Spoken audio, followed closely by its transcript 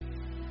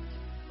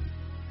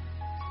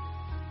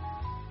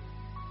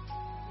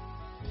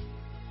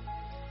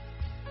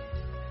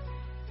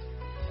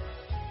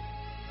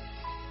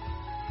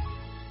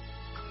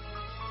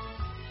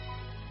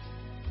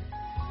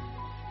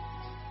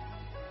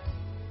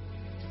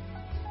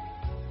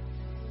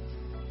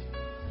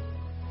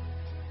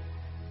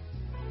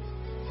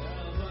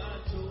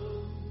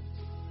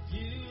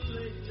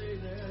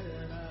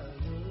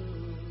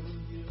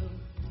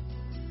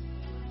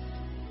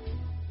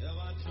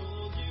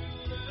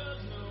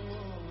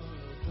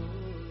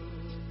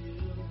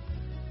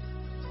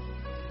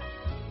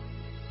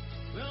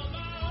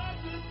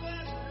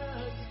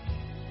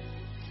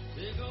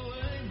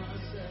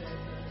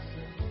sadness.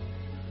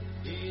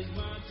 Ease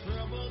my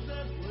troubles,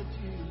 that's what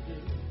you do.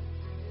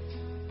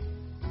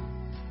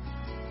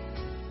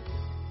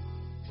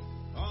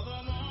 All the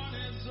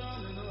morning sun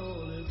and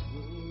all its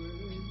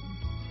glory.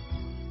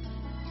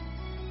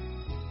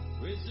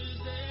 Wish this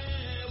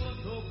day was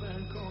hope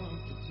and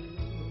comfort too.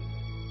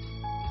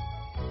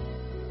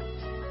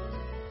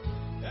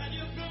 And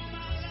you fill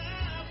my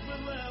life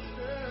with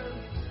laughter.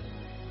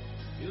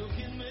 You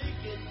can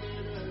make it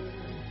better.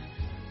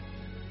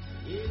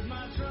 Ease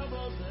my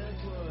troubles,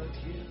 that's what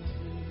you do.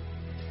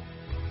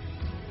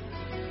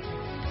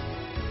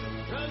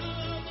 Cause the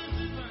love is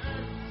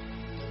divine,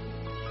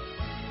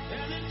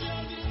 and it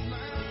judges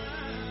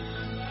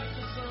mine like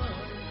the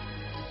sun.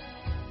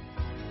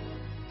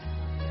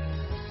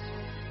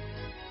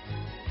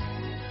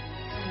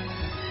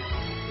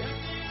 At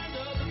the end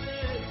of the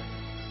day,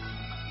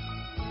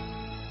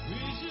 we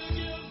should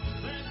give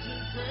thanks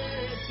and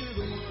praise to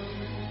the one.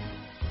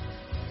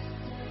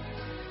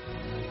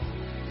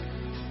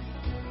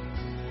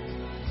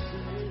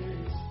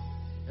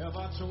 Have I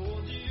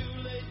told you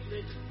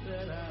lately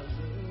that I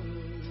love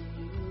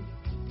you?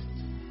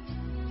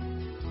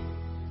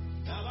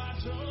 Have I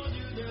told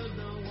you there's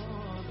no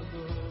one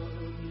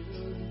above you?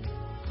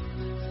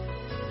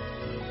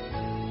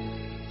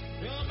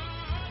 Fill my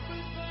heart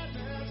with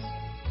gladness,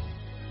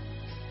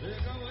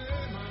 take away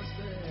my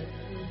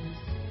sadness,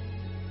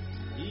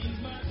 ease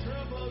my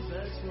troubles,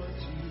 that's what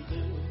you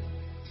do.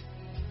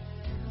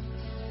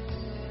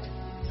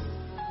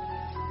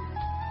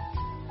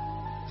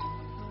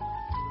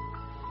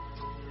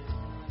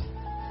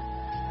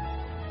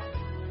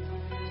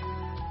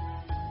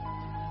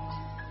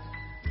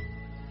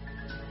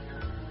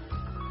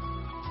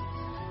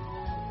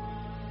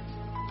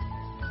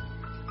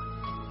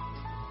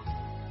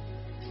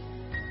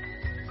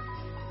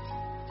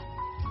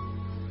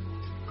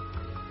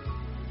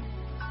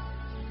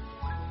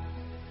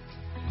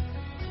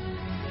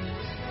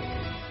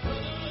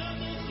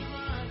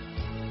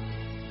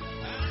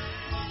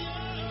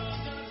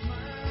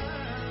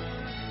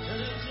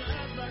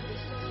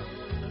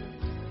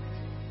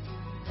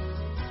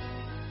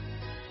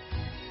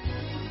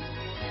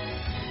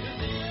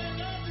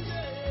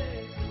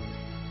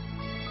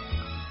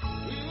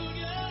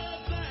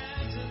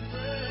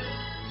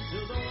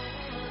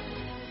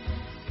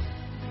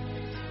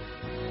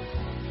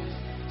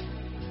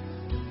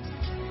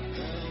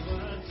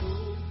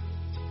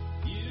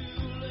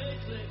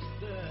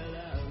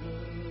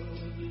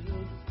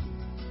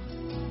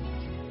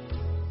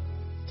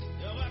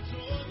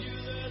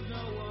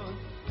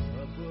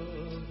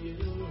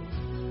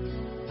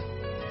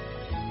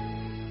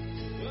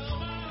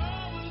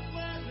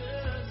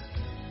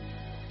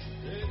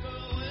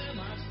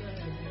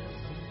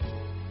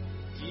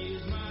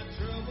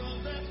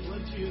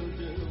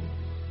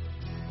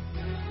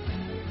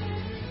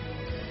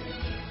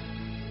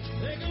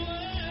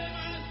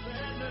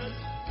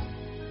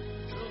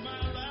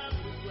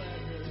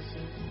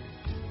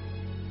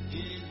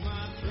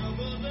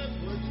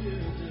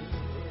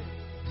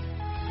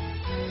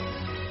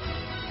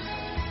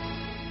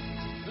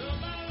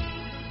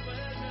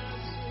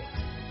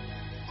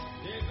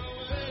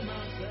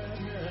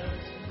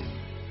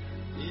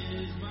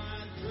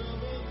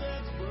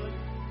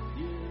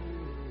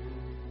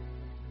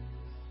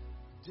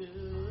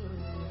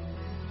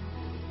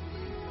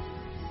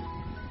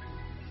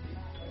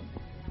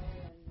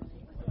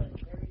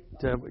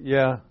 Deb,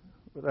 yeah,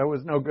 that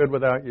was no good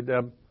without you,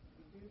 Deb.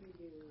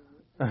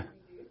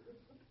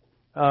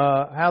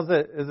 How's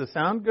it? Does it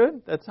sound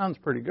good? That sounds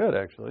pretty good,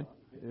 actually.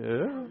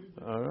 Yeah.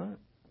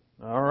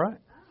 All right.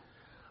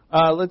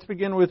 Let's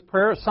begin with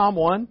prayer. Psalm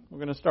 1. We're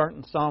going to start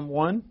in Psalm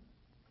 1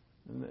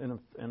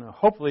 and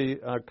hopefully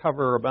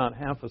cover about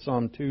half of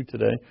Psalm 2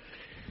 today.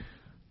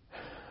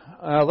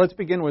 Let's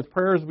begin with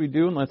prayer as we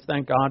do, and let's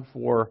thank God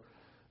for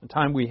the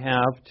time we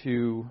have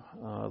to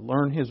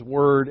learn His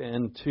Word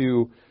and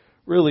to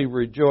really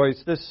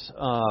rejoice. This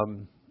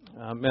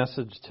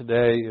message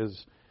today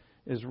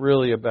is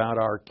really about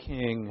our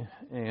King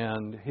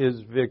and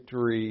His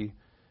victory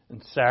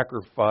and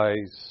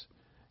sacrifice,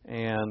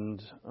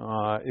 and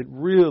it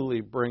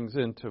really brings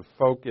into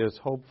focus,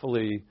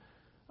 hopefully,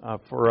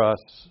 for us,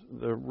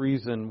 the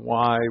reason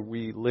why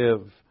we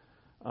live,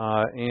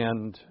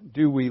 and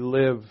do we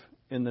live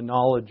in the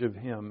knowledge of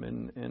Him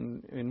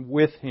and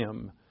with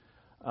Him.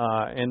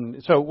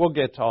 And so we'll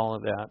get to all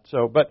of that.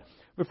 But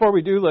before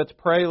we do, let's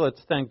pray.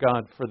 Let's thank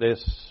God for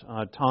this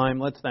time.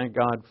 Let's thank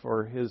God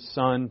for His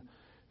Son,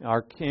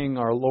 our King,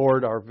 our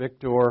Lord, our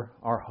Victor,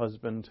 our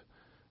husband.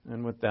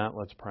 And with that,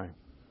 let's pray.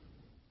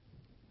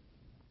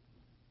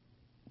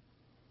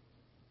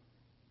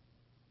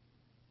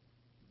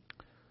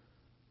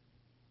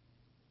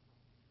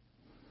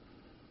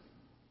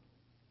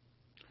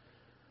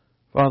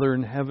 Father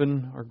in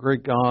heaven, our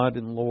great God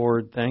and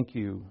Lord, thank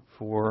you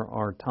for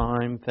our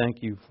time.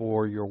 Thank you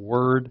for your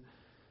word.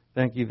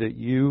 Thank you that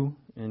you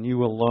and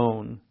you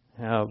alone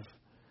have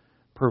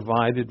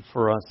provided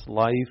for us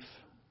life,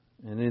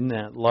 and in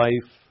that life,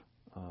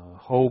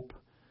 hope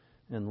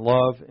and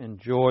love and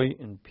joy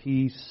and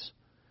peace.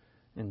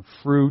 and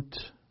fruit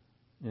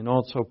and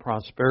also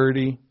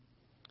prosperity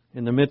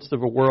in the midst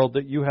of a world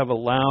that you have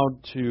allowed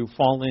to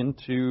fall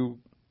into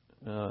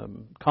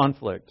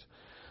conflict.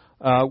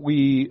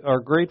 We are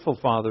grateful,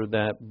 Father,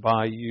 that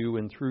by you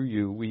and through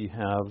you we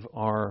have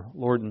our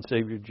Lord and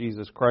Savior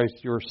Jesus Christ,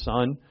 your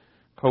Son,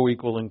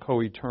 co-equal and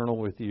co-eternal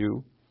with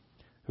you,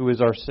 who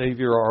is our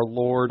Savior, our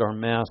Lord, our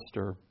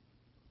Master.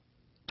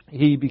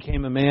 He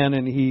became a man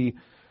and He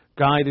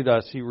guided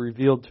us. He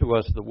revealed to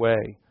us the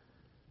way.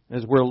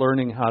 As we're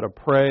learning how to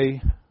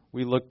pray,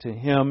 we look to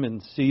Him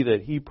and see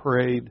that He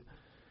prayed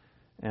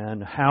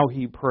and how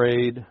He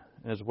prayed,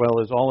 as well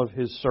as all of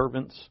His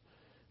servants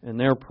and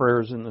their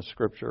prayers in the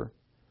Scripture.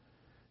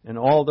 And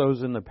all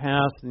those in the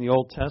past, in the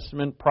Old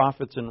Testament,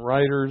 prophets and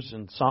writers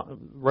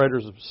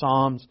of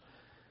Psalms,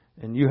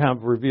 and you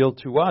have revealed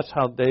to us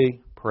how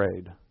they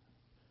prayed.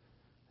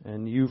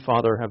 And you,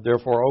 Father, have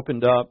therefore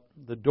opened up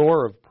the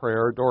door of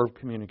prayer, a door of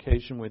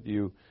communication with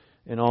you,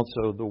 and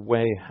also the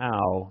way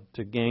how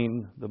to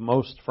gain the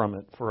most from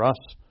it for us.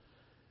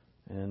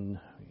 And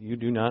you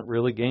do not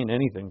really gain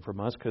anything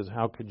from us, because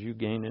how could you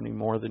gain any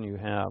more than you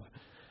have?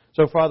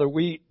 So, Father,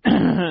 we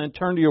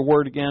turn to your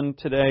word again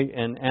today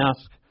and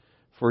ask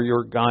for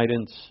your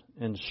guidance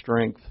and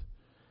strength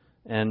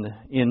and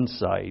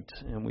insight.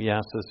 And we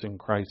ask this in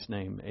Christ's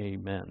name.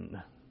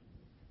 Amen.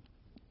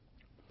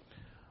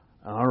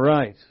 All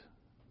right.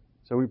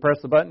 So we press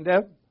the button,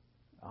 Deb?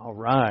 All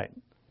right.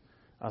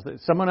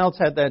 Someone else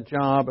had that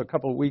job a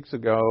couple of weeks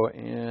ago,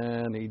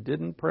 and he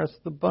didn't press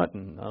the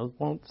button. I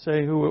won't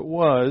say who it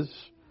was.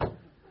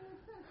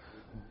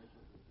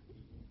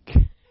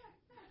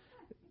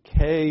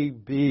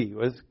 KB.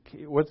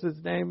 What's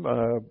his name?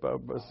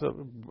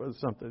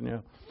 Something, yeah.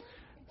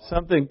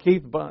 Something,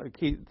 Keith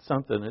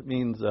something. It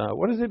means,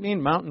 what does it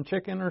mean? Mountain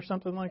chicken or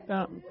something like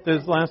that?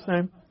 His last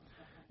name?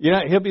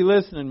 Yeah, he'll be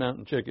listening,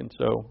 Mountain Chicken,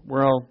 so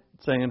we're all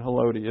saying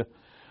hello to you.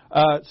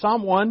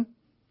 Psalm 1.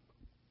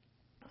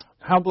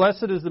 How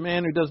blessed is the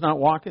man who does not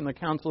walk in the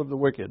counsel of the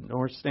wicked,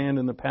 nor stand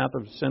in the path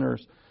of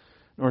sinners,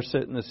 nor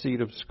sit in the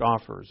seat of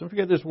scoffers. Don't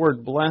forget, this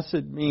word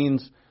blessed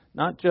means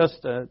not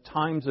just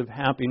times of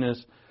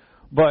happiness,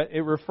 but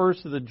it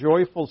refers to the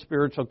joyful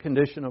spiritual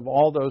condition of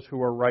all those who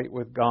are right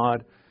with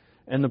God,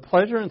 and the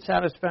pleasure and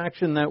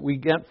satisfaction that we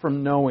get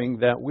from knowing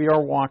that we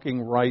are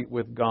walking right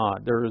with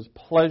God. There is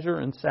pleasure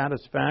and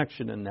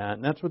satisfaction in that,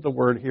 and that's what the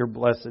word here,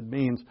 blessed,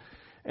 means.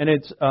 And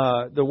it's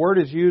the word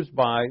is used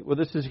by, well,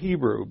 this is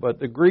Hebrew, but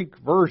the Greek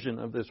version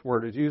of this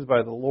word is used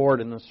by the Lord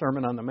in the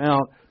Sermon on the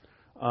Mount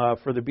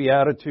for the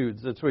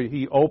Beatitudes. That's why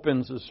He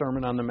opens the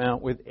Sermon on the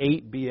Mount with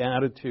 8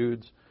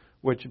 Beatitudes,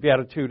 which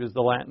Beatitude is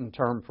the Latin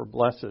term for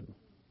blessed.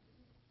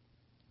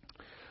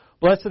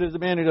 Blessed is the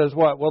man who does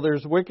what? Well,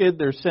 there's wicked,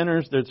 there's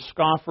sinners, there's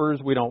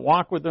scoffers. We don't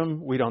walk with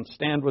them, we don't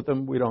stand with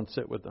them, we don't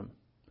sit with them.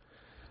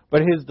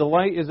 But his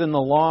delight is in the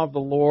law of the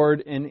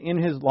Lord, and in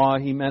His law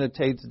he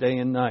meditates day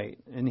and night.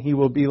 And he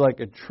will be like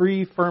a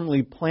tree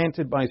firmly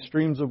planted by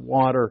streams of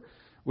water,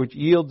 which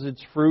yields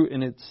its fruit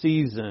in its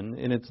season,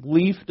 and its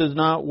leaf does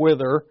not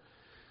wither.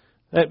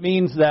 That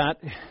means that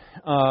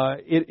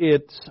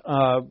it's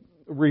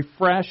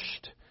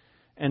refreshed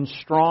and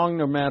strong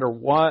no matter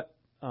what.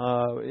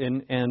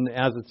 And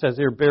as it says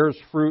here, bears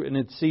fruit in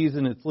its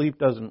season, its leaf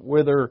doesn't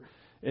wither.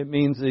 It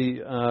means,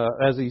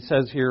 as he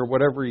says here,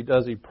 whatever he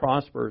does, he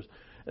prospers.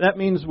 That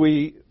means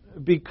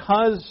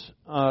because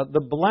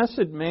the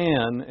blessed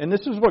man, and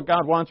this is what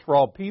God wants for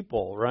all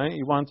people, right?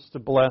 He wants to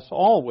bless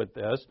all with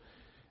this,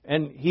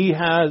 and He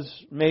has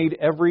made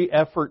every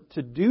effort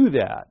to do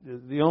that.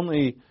 The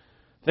only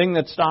thing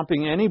that's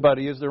stopping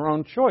anybody is their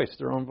own choice,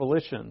 their own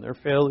volition, their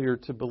failure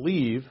to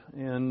believe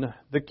in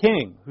the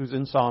King, who's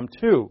in Psalm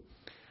 2.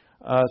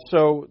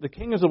 So the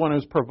King is the one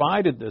who's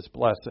provided this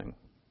blessing.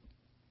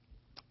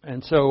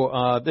 And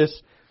so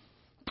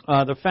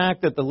the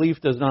fact that the leaf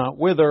does not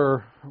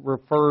wither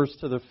refers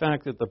to the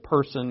fact that the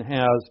person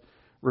has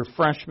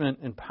refreshment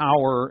and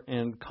power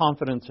and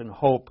confidence and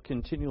hope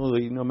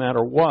continually, no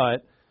matter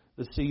what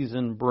the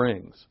season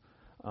brings.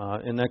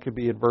 And that could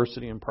be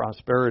adversity and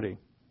prosperity.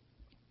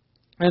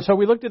 And so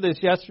we looked at this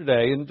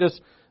yesterday, and just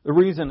the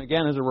reason,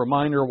 again, as a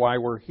reminder why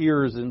we're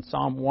here is in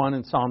Psalm 1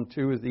 and Psalm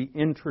 2 is the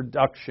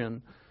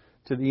introduction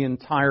to the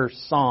entire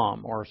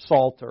psalm or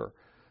psalter.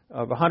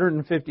 Of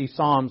 150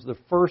 psalms, the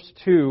first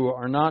 2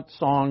 are not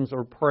songs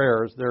or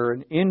prayers. They're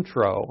an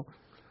intro.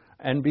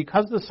 And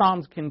because the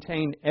psalms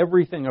contain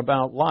everything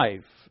about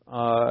life,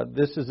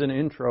 this is an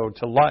intro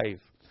to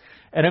life.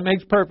 And it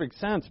makes perfect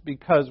sense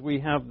because we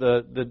have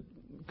the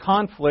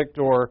conflict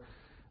or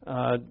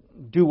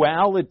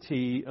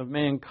duality of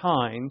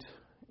mankind,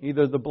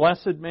 either the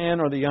blessed man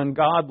or the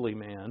ungodly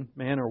man,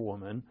 man or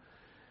woman.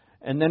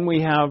 And then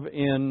we have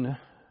in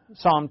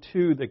Psalm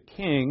 2 the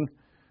king,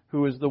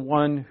 who is the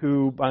one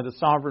who, by the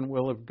sovereign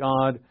will of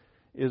God,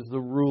 is the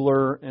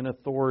ruler and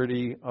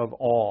authority of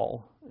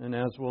all. And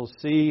as we'll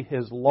see,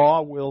 His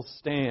law will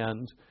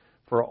stand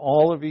for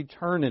all of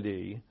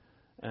eternity.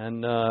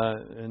 And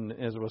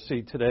as we'll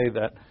see today,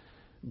 that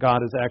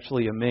God is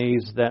actually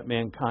amazed that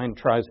mankind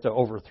tries to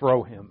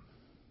overthrow Him.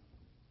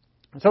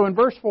 So in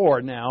verse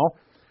 4 now,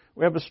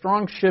 we have a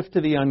strong shift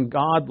to the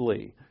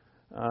ungodly.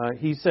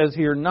 He says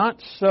here,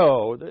 not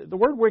so. The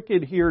word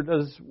wicked here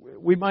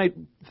we might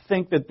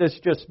think that this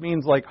just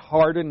means like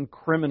hardened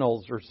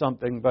criminals or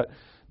something, but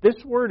this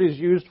word is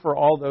used for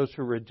all those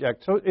who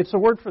reject. So it's a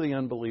word for the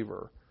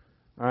unbeliever.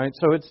 All right,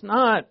 so it's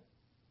not,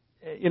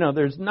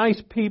 there's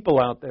nice people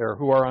out there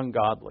who are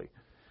ungodly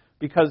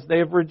because they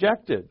have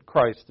rejected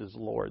Christ as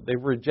Lord.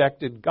 They've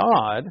rejected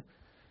God.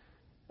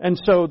 And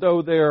so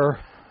though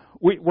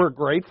we're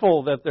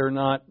grateful that they're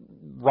not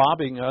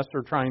robbing us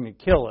or trying to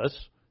kill us,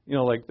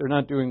 like they're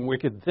not doing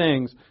wicked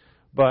things,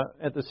 but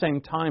at the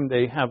same time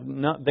they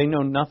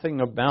know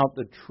nothing about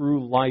the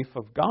true life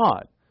of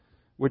God,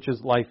 which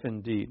is life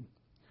indeed.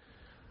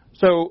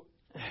 So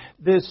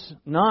this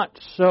not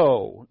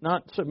so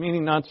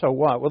meaning not so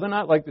what? Well, they're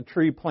not like the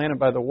tree planted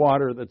by the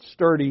water that's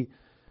sturdy,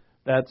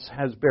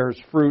 bears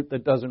fruit,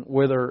 that doesn't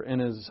wither,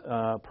 and is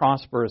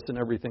prosperous in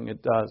everything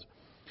it does.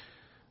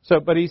 So,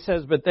 but he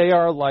says, but they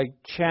are like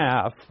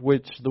chaff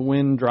which the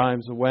wind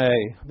drives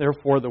away.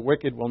 Therefore the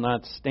wicked will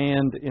not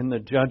stand in the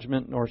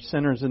judgment, nor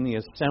sinners in the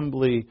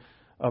assembly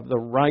of the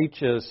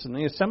righteous. And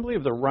the assembly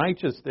of the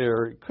righteous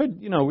there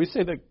could, we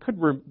say that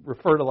could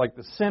refer to like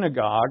the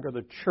synagogue or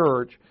the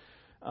church.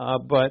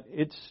 But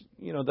it's,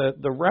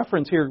 the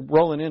reference here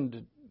rolling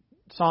into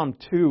Psalm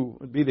 2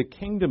 would be the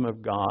kingdom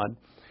of God.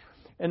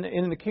 And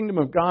in the kingdom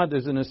of God,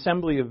 there's an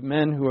assembly of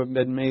men who have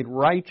been made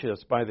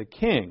righteous by the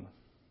king.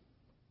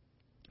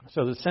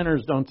 So the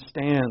sinners don't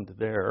stand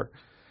there.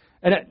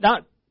 And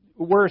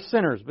we're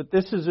sinners, but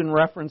this is in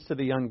reference to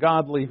the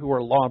ungodly who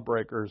are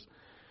lawbreakers.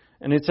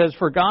 And it says,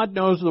 for God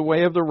knows the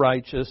way of the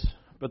righteous,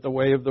 but the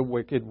way of the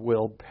wicked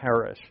will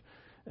perish.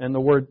 And the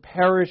word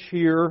perish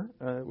here,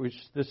 which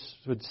this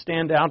would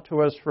stand out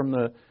to us from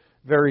the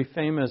very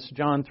famous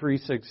John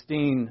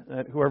 3:16,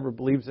 that whoever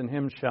believes in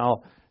him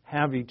shall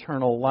have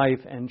eternal life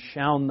and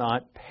shall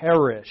not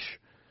perish.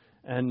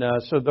 And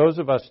so those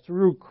of us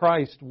through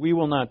Christ, we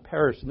will not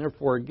perish. And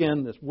therefore,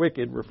 again, this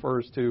wicked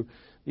refers to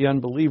the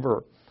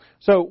unbeliever.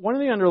 So one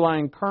of the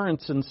underlying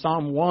currents in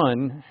Psalm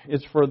 1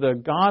 is for the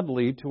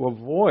godly to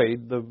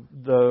avoid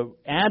the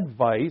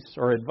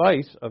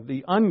advice of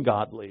the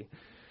ungodly,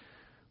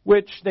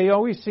 which they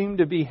always seem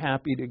to be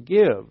happy to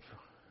give.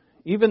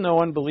 Even though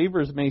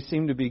unbelievers may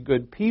seem to be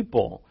good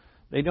people,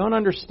 they don't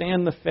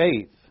understand the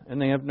faith, and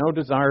they have no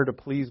desire to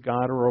please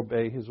God or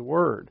obey His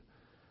word.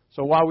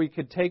 So while we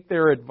could take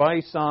their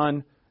advice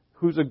on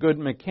who's a good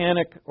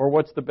mechanic or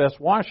what's the best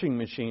washing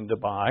machine to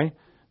buy,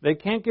 they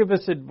can't give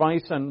us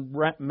advice on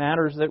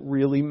matters that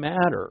really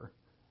matter.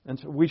 And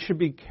so we should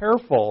be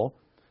careful.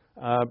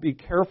 Be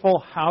careful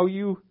how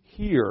you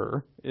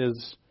hear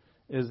is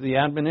the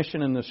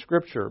admonition in the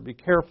Scripture. Be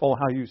careful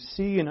how you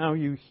see and how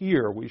you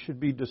hear. We should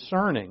be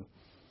discerning.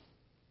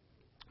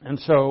 And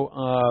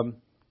so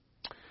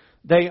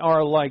they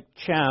are like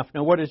chaff.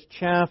 Now what is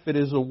chaff? It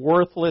is a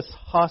worthless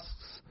husks.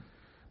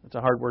 It's a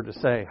hard word to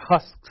say.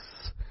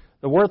 Husks.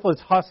 The worthless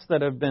husks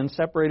that have been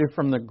separated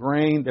from the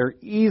grain, they're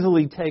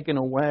easily taken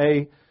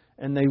away,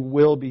 and they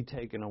will be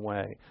taken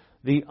away.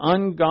 The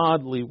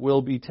ungodly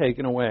will be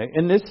taken away.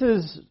 And this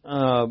is,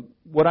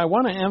 what I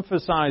want to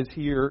emphasize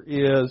here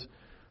is,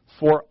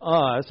 for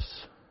us,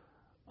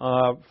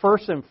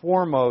 first and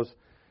foremost,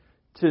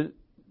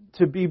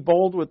 to be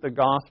bold with the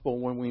gospel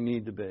when we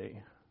need to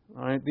be.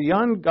 Right? The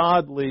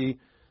ungodly,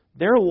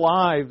 their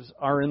lives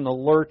are in the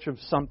lurch of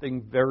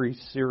something very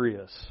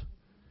serious.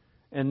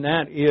 And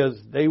that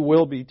is, they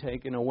will be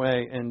taken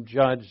away and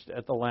judged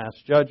at the last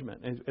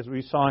judgment. As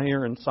we saw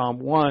here in Psalm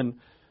 1,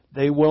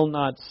 they will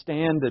not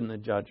stand in the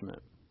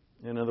judgment.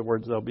 In other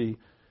words, they'll be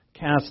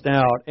cast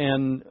out.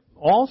 And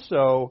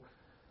also,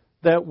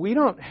 that we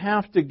don't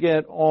have to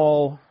get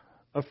all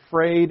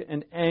afraid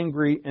and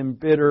angry and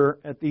bitter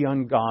at the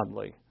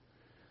ungodly.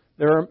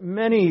 There are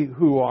many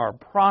who are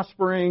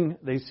prospering.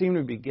 They seem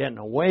to be getting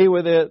away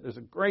with it. There's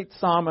a great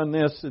psalm on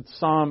this. It's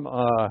Psalm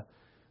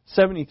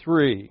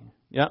 73.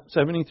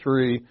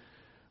 73,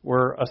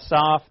 where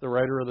Asaph, the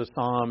writer of the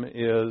psalm,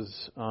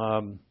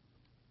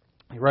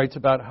 he writes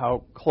about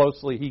how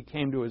closely he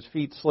came to his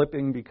feet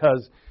slipping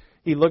because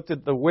he looked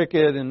at the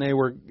wicked and they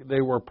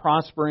were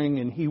prospering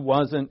and he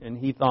wasn't, and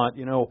he thought,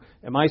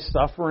 am I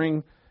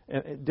suffering?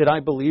 Did I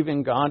believe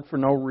in God for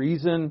no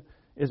reason?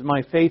 Is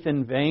my faith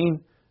in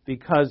vain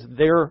because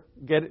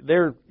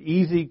they're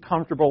easy,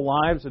 comfortable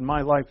lives and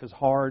my life is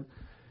hard?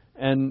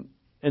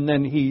 And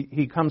then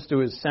he comes to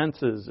his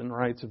senses and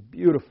writes a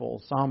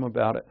beautiful psalm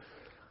about it.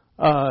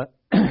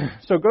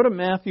 So go to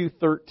Matthew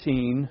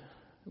 13.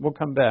 We'll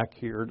come back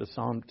here to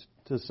Psalm.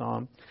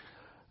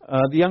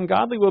 The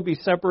ungodly will be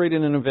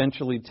separated and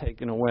eventually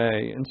taken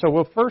away. And so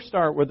we'll first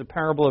start with the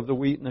parable of the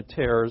wheat and the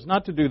tares,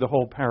 not to do the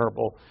whole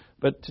parable,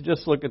 but to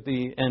just look at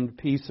the end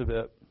piece of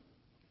it.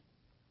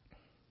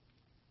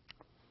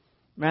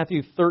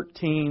 Matthew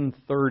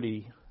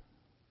 13:30.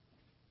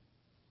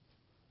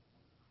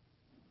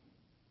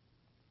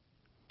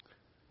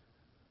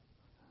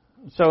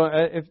 So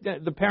if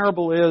the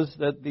parable is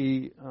that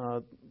the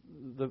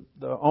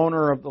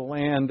owner of the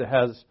land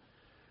has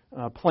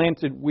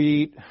planted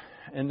wheat,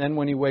 and then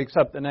when he wakes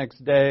up the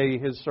next day,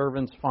 his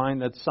servants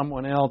find that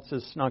someone else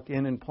has snuck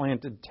in and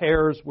planted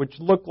tares, which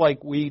look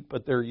like wheat,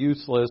 but they're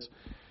useless.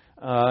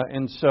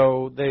 And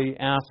so they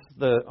ask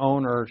the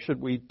owner,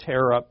 should we take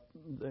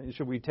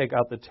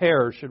out the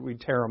tares? Should we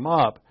tear them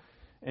up?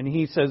 And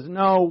he says,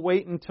 no,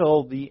 wait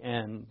until the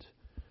end,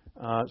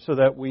 so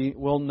that we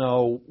will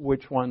know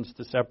which ones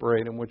to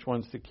separate and which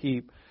ones to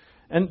keep.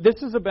 And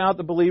this is about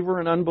the believer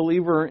and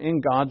unbeliever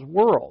in God's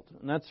world.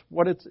 And that's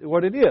what it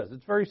is.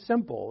 It's very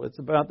simple. It's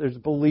about there's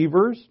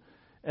believers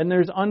and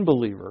there's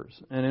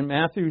unbelievers. And in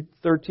Matthew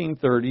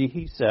 13:30,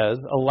 he says,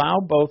 allow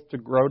both to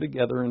grow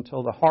together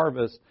until the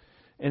harvest.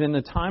 And in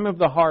the time of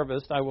the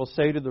harvest, I will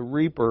say to the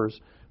reapers,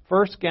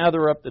 first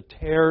gather up the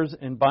tares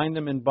and bind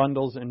them in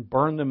bundles and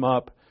burn them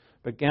up,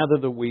 but gather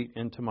the wheat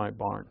into my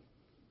barn.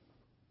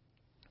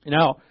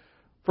 Now,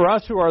 for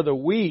us who are the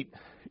wheat,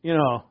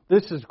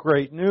 this is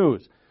great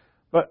news.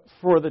 But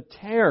for the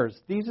tares,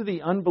 these are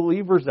the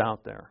unbelievers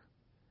out there.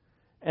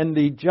 And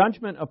the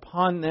judgment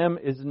upon them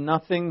is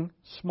nothing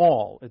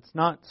small. It's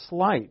not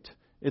slight.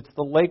 It's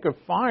the lake of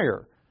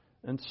fire.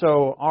 And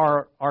so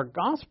our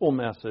gospel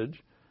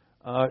message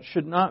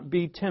should not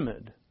be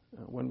timid.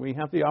 When we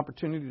have the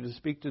opportunity to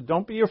speak to,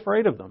 don't be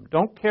afraid of them.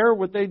 Don't care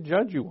what they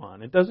judge you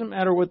on. It doesn't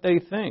matter what they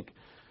think.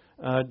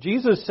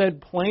 Jesus said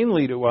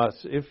plainly to us,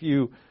 if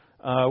you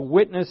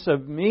witness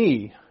of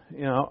me,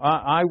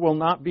 I will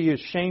not be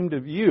ashamed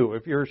of you.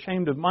 If you're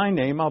ashamed of my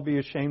name, I'll be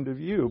ashamed of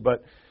you.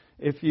 But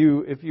if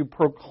you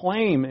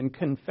proclaim and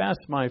confess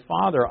my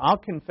Father, I'll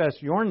confess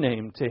your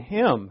name to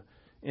him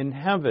in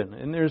heaven.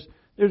 And there's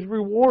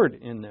reward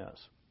in this.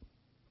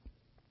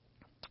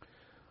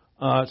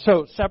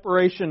 So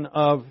separation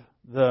of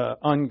the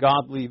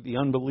ungodly, the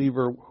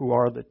unbeliever who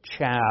are the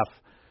chaff.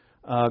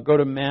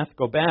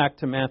 Go back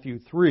to Matthew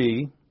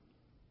 3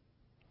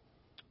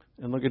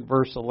 and look at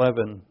verse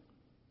 11.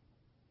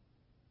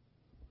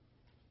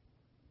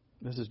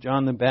 This is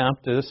John the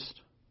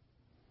Baptist,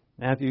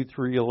 Matthew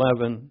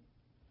 3:11,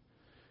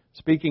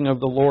 speaking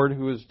of the Lord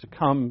who is to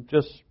come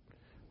just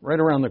right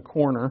around the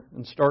corner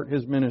and start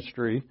his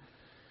ministry.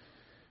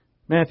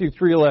 Matthew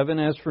 3:11,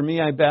 as for me,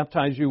 I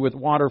baptize you with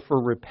water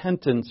for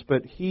repentance,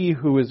 but he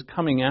who is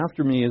coming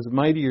after me is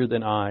mightier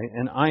than I,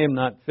 and I am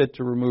not fit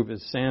to remove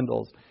his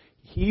sandals.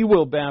 He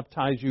will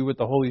baptize you with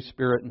the Holy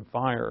Spirit and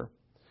fire.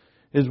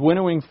 His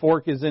winnowing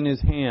fork is in his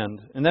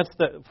hand, and that's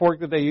the fork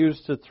that they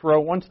used to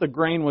throw. Once the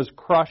grain was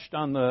crushed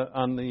on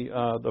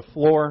the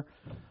floor,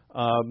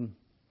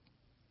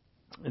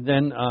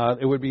 then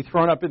it would be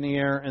thrown up in the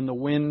air, and the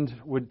wind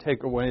would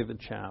take away the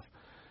chaff.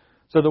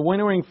 So the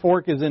winnowing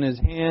fork is in his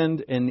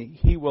hand, and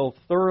he will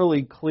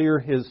thoroughly clear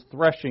his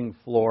threshing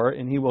floor,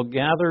 and he will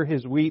gather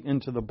his wheat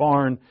into the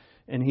barn,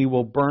 and he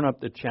will burn up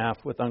the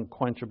chaff with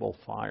unquenchable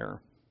fire.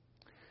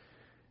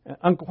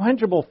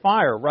 Unquenchable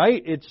fire,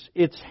 right?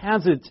 It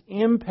has its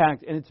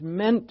impact, and it's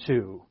meant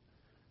to.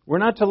 We're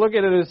not to look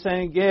at it as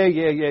saying, yeah,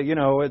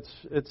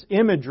 it's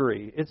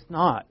imagery. It's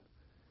not.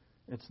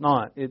 It's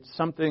not. It's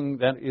something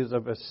that is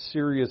of a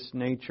serious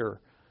nature.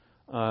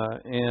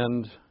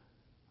 And,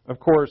 of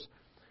course,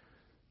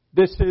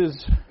 this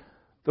is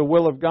the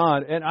will of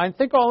God. And I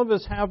think all of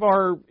us have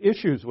our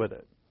issues with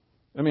it.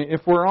 I mean,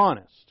 if we're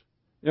honest.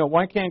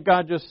 Why can't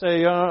God just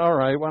say, all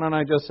right, why don't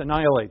I just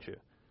annihilate you?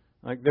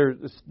 Like there's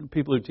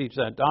people who teach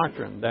that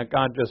doctrine, that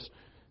God just,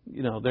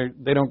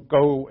 they don't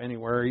go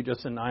anywhere. He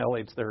just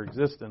annihilates their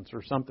existence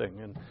or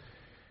something. And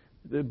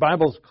the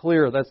Bible's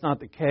clear that's not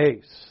the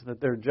case, that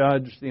they're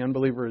judged, the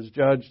unbeliever is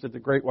judged at the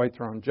great white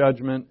throne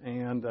judgment,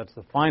 and that's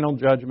the final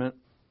judgment.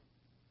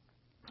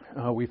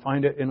 We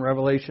find it in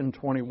Revelation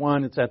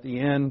 21. It's at the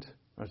end.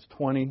 It's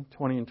 20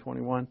 and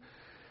 21.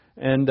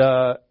 And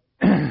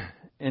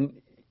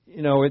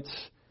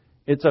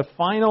it's a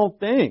final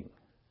thing.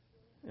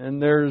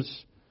 And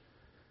there's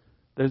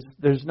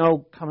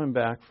no coming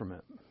back from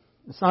it.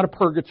 It's not a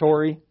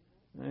purgatory.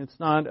 It's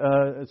not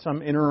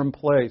some interim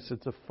place.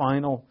 It's a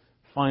final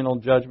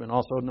judgment,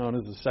 also known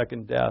as the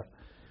second death.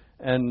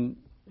 And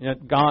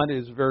yet God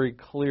is very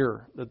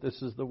clear that this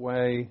is the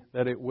way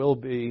that it will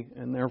be,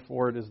 and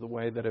therefore it is the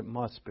way that it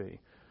must be.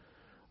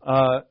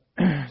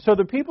 So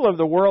the people of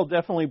the world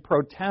definitely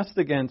protest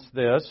against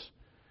this.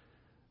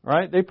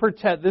 Right? They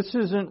protest, this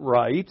isn't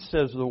right,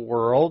 says the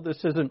world.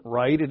 This isn't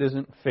right, it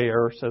isn't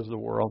fair, says the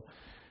world.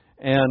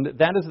 And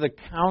that is the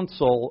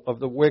counsel of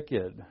the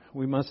wicked.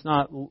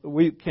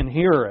 We can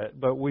hear it,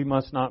 but we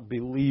must not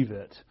believe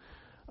it,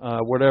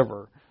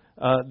 whatever.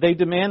 They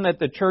demand that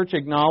the church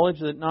acknowledge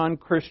that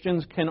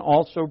non-Christians can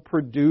also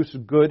produce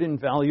good and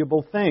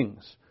valuable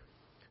things.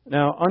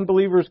 Now,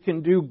 unbelievers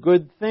can do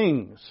good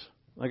things.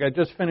 Like I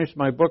just finished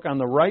my book on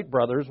the Wright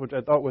brothers, which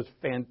I thought was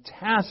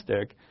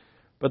fantastic.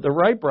 But the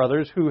Wright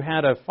brothers, who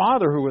had a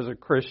father who was a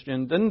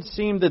Christian, didn't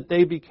seem that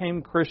they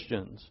became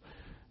Christians.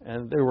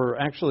 And they were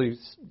actually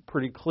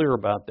pretty clear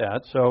about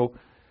that. So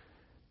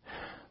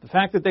the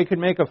fact that they could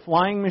make a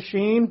flying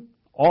machine,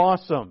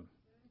 awesome.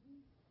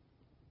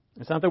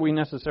 It's not that we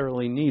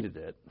necessarily needed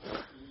it.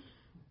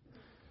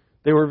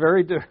 They were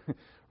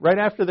right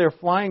after their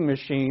flying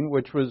machine,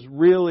 which was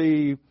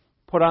really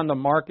put on the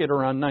market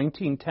around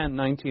 1910,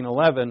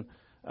 1911.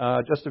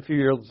 Just a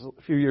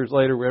few years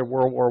later, we had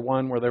World War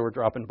I, where they were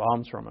dropping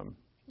bombs from them,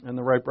 and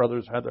the Wright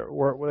brothers they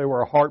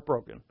were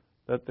heartbroken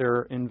that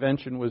their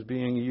invention was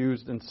being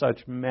used in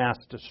such mass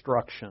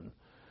destruction.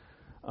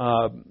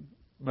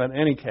 But in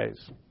any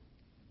case,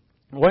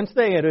 once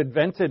they had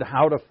invented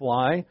how to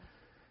fly,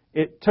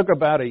 it took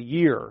about a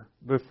year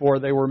before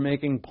they were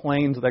making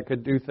planes that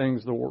could do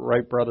things the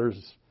Wright brothers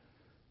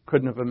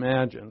couldn't have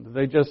imagined.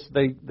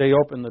 They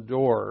opened the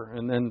door,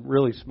 and then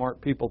really smart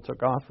people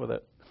took off with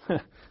it. So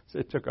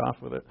they took off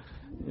with it,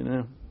 you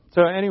know.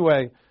 So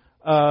anyway,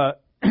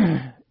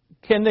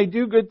 can they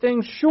do good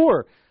things?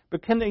 Sure.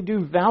 But can they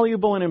do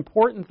valuable and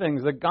important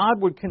things that God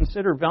would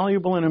consider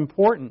valuable and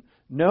important?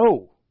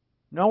 No.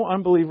 No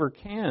unbeliever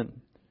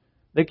can.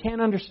 They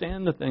can't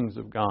understand the things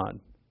of God.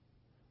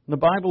 The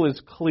Bible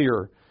is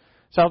clear.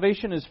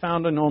 Salvation is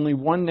found in only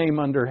one name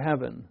under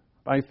heaven,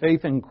 by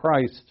faith in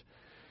Christ.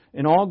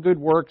 And all good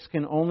works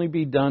can only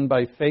be done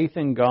by faith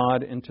in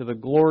God and to the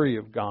glory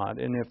of God.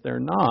 And if they're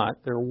not,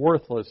 they're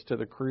worthless to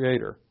the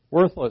Creator.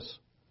 Worthless.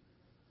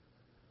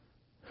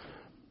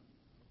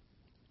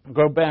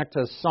 Go back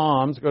to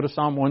Psalms. Go to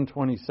Psalm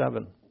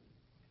 127.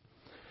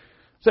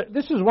 So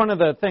this is one of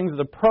the things,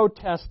 the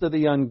protest of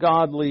the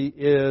ungodly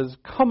is,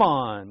 come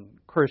on,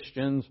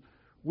 Christians,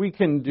 we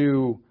can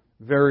do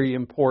very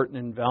important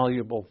and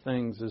valuable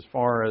things as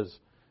far as,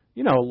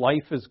 you know,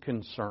 life is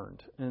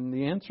concerned. And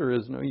the answer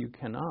is no, you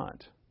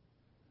cannot.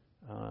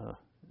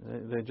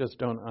 They just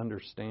don't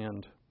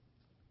understand.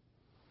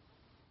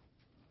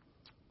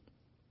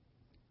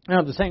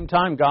 Now, at the same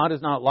time, God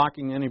is not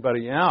locking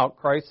anybody out.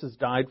 Christ has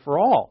died for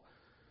all.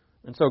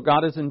 And so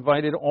God has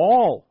invited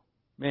all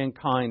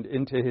mankind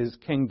into His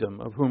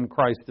kingdom, of whom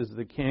Christ is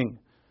the King.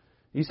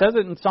 He says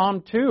it in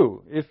Psalm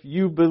 2, if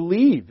you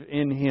believe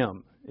in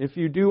Him, if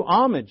you do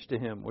homage to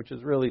Him, which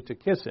is really to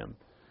kiss Him,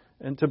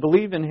 and to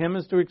believe in Him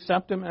is to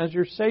accept Him as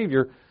your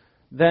Savior,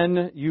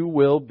 then you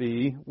will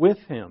be with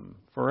Him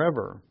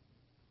forever.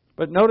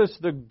 But notice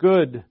the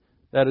good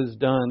that is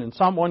done. In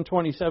Psalm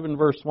 127,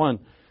 verse 1,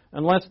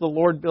 unless the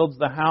Lord builds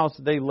the house,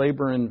 they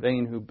labor in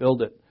vain who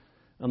build it.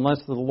 Unless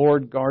the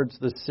Lord guards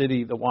the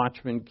city, the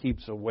watchman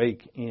keeps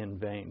awake in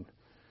vain.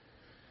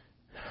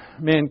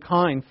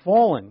 Mankind,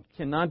 fallen,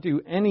 cannot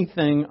do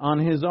anything on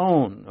his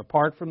own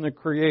apart from the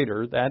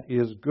Creator that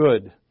is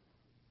good.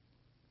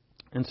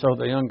 And so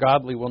the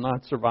ungodly will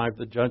not survive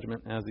the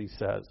judgment, as he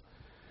says.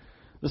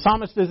 The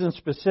psalmist isn't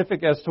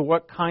specific as to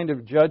what kind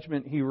of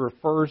judgment he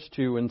refers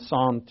to in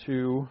Psalm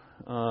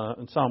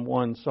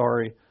 1,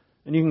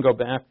 And you can go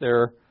back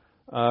there.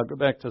 Go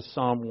back to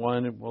Psalm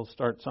 1, and we'll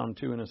start Psalm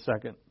 2 in a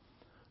second.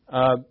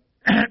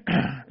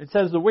 It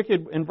says the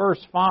wicked, in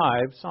verse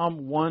 5,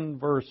 Psalm 1,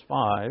 verse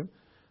 5,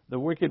 the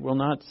wicked will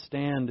not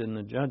stand in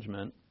the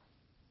judgment.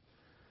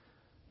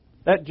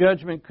 That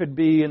judgment could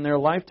be in their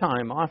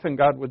lifetime. Often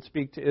God would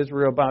speak to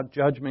Israel about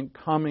judgment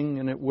coming,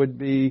 and it would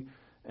be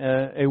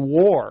a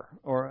war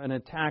or an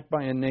attack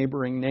by a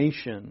neighboring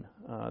nation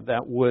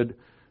that would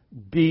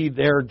be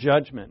their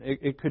judgment.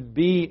 It could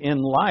be in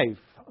life.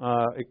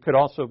 It could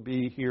also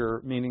be here,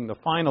 meaning the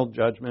final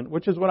judgment,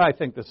 which is what I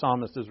think the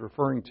psalmist is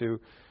referring to,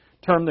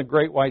 termed the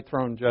Great White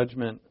Throne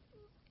Judgment,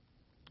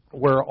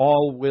 where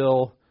all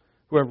will,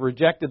 who have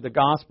rejected the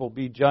gospel,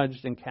 be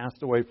judged and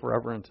cast away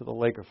forever into the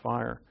lake of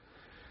fire.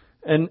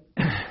 And,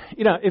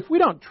 you know, if we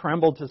don't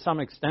tremble to some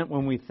extent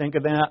when we think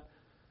of that,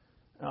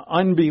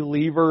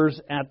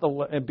 unbelievers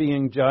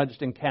being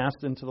judged and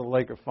cast into the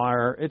lake of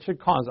fire, it should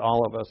cause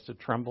all of us to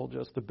tremble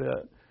just a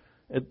bit.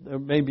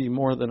 It may be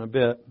more than a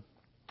bit.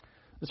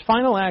 This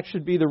final act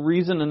should be the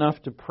reason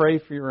enough to pray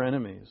for your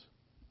enemies,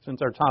 since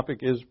our topic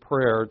is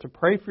prayer, to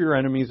pray for your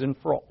enemies and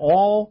for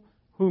all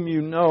whom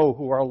you know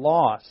who are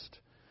lost,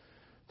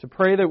 to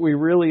pray that we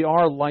really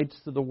are lights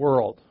to the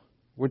world,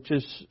 which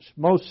is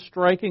most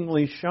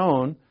strikingly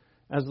shown,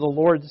 as the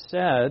Lord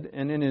said,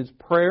 and in His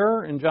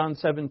prayer in John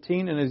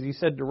 17, and as He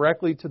said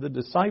directly to the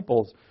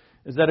disciples,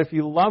 is that if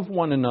you love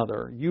one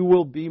another, you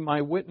will be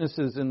my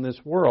witnesses in this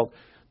world.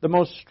 The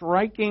most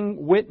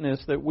striking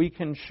witness that we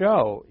can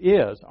show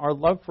is our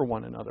love for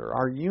one another,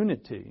 our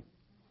unity.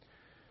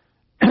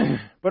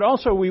 But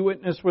also we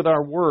witness with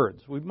our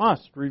words. We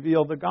must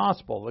reveal the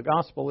gospel. The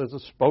gospel is a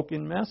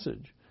spoken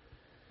message.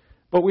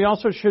 But we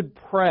also should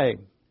pray.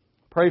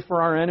 Pray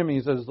for our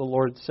enemies, as the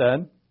Lord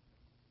said.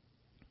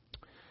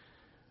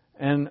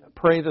 And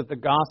pray that the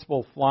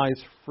gospel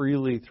flies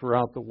freely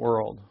throughout the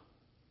world.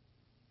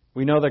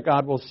 We know that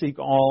God will seek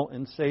all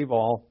and save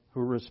all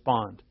who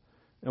respond.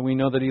 And we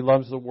know that He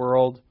loves the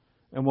world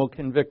and will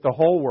convict the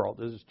whole world,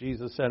 as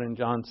Jesus said in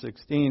John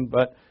 16.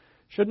 But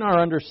shouldn't our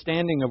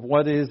understanding of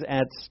what is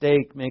at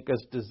stake make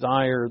us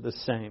desire the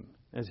same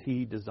as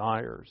He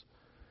desires?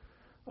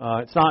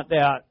 It's not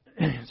that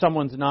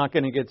someone's not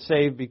going to get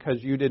saved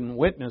because you didn't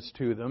witness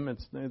to them.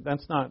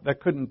 That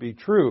couldn't be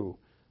true,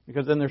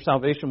 because then their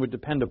salvation would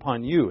depend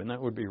upon you, and that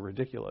would be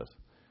ridiculous.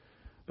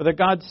 But that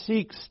God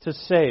seeks to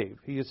save.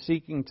 He is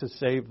seeking to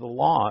save the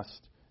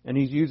lost, and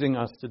He's using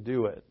us to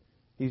do it.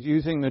 He's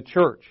using the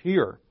church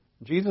here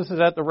Jesus is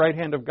at the right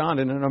hand of God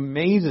in an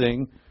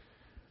amazing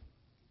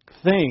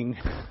thing.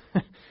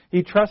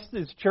 He trusts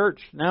His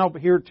church now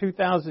here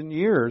 2,000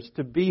 years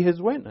to be His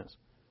witness.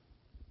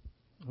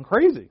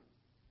 Crazy.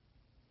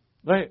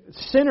 Like,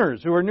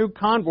 sinners who are new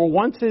were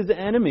once His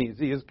enemies.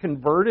 He has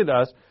converted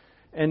us,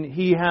 and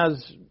He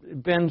has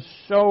been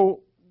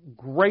so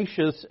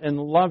gracious and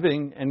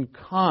loving and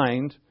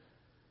kind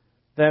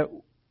that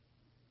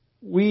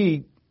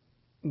we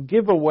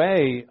give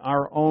away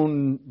our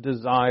own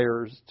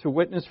desires to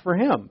witness for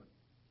Him,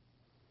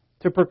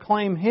 to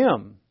proclaim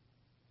Him.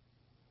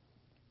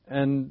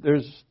 And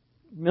there's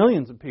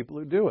millions of people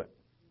who do it.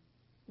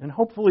 And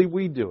hopefully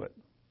we do it.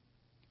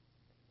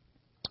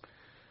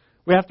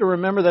 We have to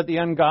remember that the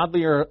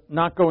ungodly are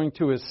not going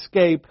to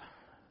escape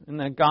and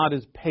that God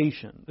is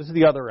patient. This is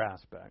the other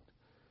aspect.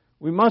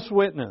 We must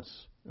witness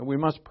and we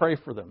must pray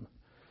for them.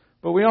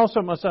 But we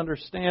also must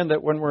understand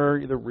that when we're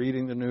either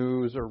reading the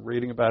news or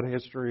reading about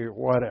history or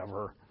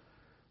whatever,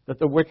 that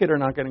the wicked are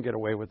not going to get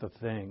away with a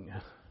thing.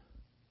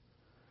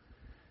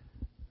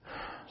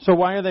 So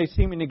why are they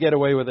seeming to get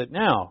away with it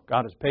now?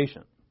 God is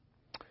patient.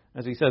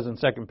 As He says in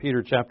 2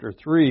 Peter chapter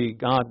 3,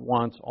 God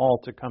wants all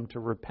to come to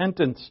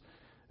repentance,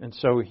 and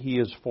so He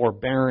is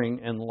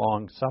forbearing and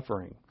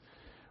long-suffering.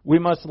 We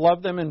must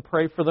love them and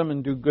pray for them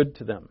and do good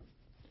to them.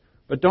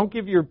 But don't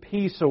give your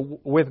peace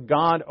with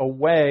God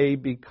away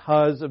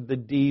because of the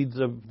deeds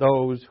of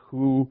those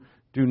who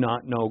do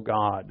not know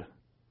God.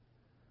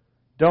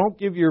 Don't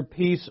give your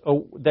peace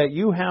that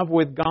you have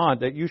with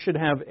God, that you should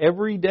have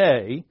every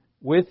day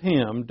with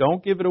Him.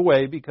 Don't give it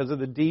away because of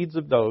the deeds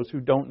of those who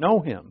don't know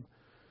Him.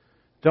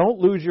 Don't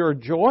lose your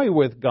joy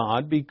with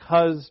God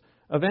because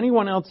of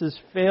anyone else's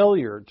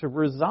failure to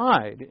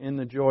reside in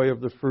the joy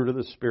of the fruit of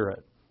the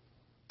Spirit.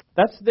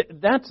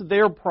 That's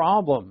their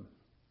problem.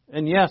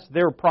 And yes,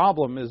 their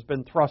problem has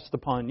been thrust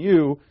upon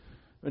you,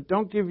 but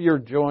don't give your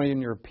joy and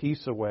your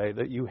peace away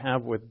that you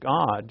have with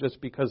God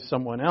just because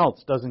someone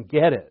else doesn't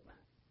get it.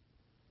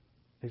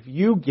 If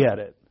you get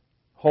it,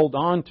 hold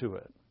on to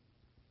it.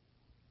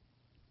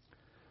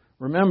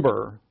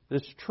 Remember,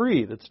 this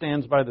tree that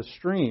stands by the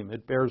stream,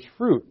 it bears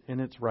fruit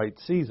in its right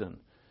season.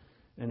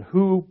 And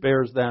who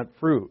bears that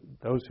fruit?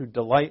 Those who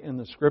delight in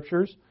the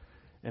Scriptures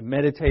and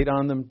meditate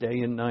on them day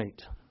and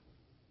night.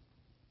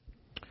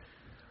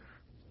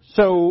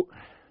 So,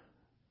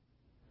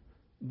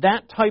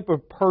 that type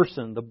of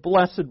person, the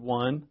blessed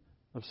one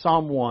of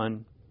Psalm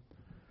 1,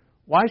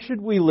 why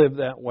should we live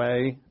that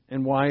way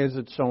and why is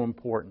it so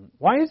important?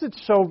 Why is it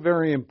so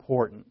very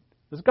important?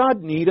 Does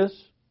God need us?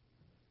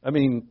 I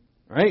mean,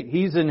 right?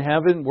 He's in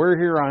heaven. We're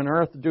here on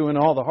earth doing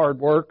all the hard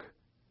work.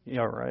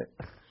 Yeah, right.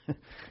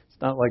 It's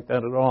not like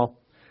that at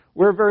all.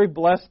 We're very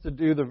blessed to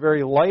do the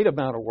very light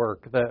amount of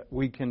work that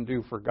we can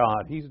do for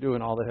God. He's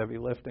doing all the heavy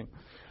lifting.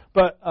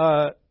 But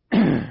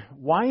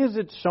why is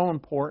it so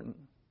important?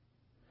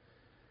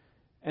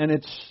 And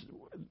it's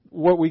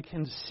what we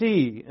can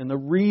see and the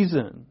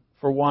reason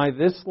for why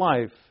this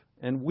life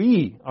and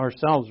we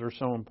ourselves are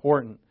so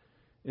important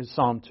is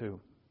Psalm 2,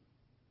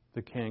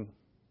 the King.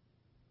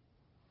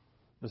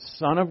 The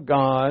Son of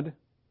God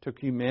took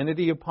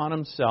humanity upon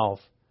Himself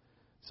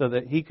so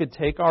that He could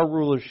take our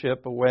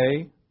rulership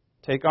away.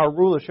 Take our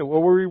rulership.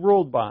 What were we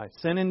ruled by?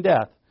 Sin and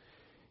death.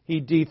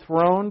 He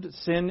dethroned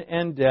sin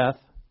and death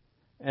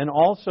and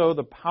also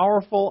the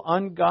powerful,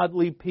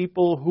 ungodly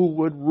people who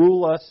would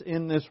rule us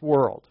in this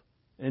world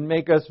and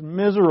make us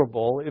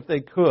miserable if they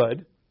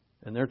could,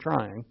 and they're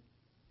trying.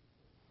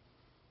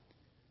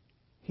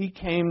 He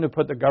came to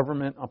put the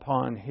government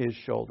upon His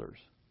shoulders.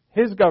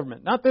 His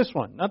government, not this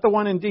one, not the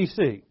one in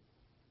D.C.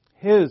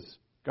 His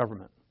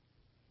government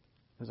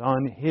is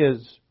on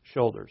His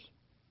shoulders.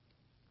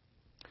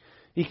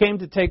 He came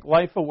to take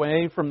life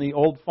away from the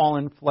old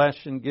fallen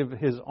flesh and give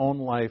His own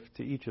life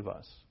to each of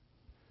us.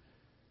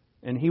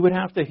 And He would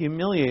have to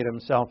humiliate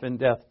Himself in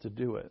death to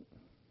do it.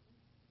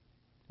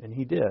 And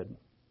He did.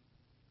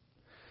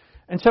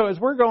 And so as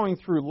we're going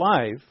through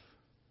life,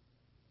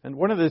 and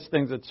one of these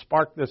things that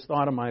sparked this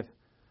thought in my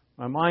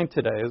mind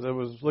today as I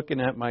was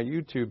looking at my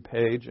YouTube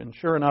page, and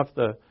sure enough,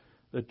 the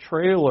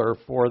trailer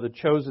for The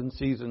Chosen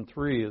Season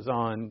 3 is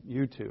on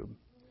YouTube.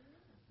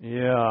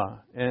 Yeah,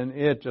 and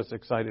it just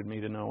excited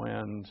me to no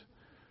end.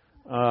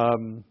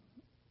 And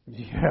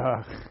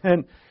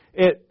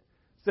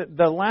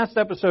the last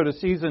episode of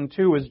Season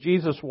 2 was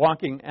Jesus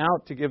walking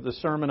out to give the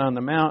Sermon on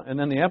the Mount, and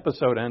then the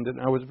episode ended,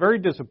 and I was very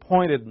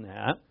disappointed in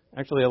that,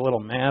 actually a little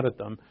mad at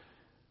them,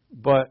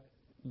 but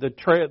the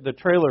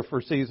trailer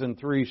for Season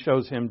 3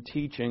 shows Him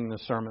teaching the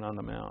Sermon on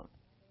the Mount.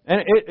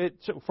 And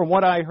from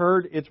what I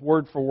heard, it's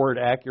word for word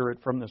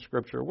accurate from the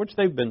Scripture, which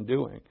they've been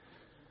doing.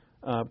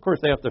 Of course,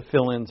 they have to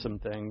fill in some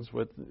things,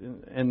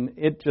 and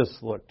it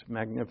just looked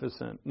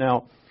magnificent.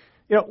 Now,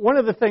 one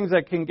of the things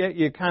that can get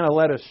you kind of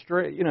led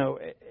astray,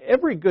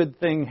 every good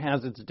thing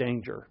has its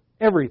danger.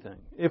 Everything.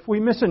 If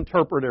we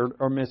misinterpret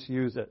or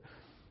misuse it.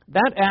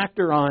 That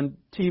actor on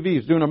TV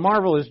is doing a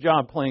marvelous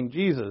job playing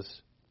Jesus.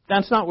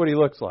 That's not what He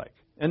looks like.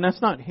 And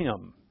that's not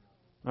Him.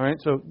 All right,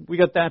 so we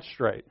got that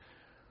straight.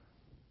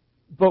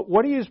 But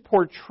what he is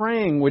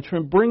portraying, which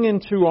will bring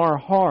into our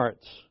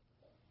hearts,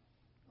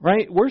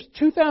 right? We're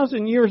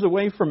 2,000 years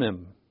away from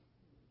him.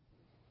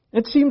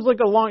 It seems like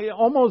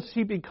almost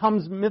he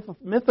becomes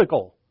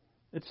mythical.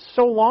 It's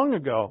so long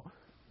ago.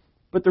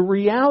 But the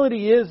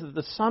reality is that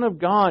the Son of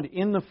God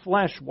in the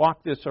flesh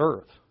walked this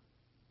earth.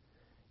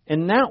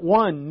 And that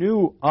one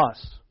knew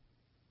us.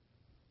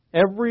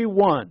 Every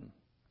one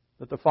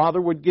that the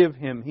Father would give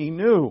him, he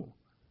knew.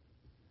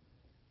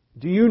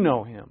 Do you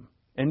know him?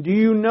 And do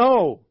you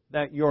know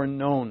that you're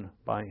known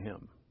by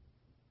him?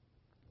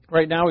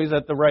 Right now he's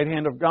at the right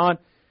hand of God.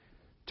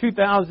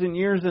 2,000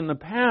 years in the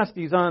past,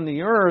 he's on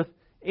the earth.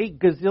 8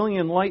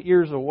 gazillion light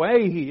years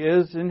away, he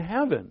is in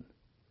heaven.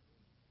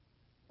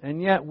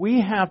 And yet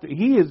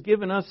he has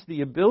given us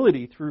the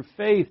ability through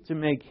faith to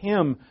make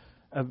him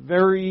a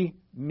very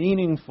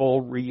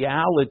meaningful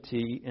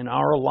reality in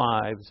our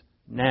lives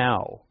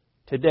now,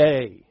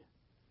 today.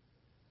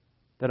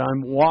 That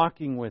I'm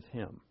walking with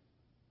him.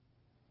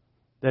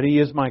 That he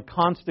is my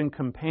constant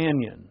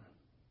companion.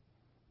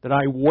 That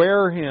I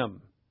wear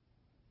him.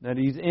 That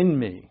he's in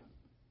me.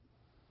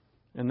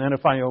 And that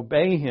if I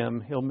obey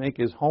him, he'll make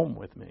his home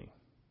with me.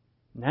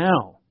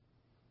 Now.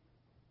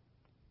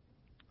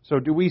 So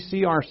do we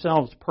see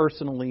ourselves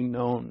personally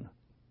known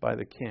by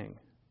the King?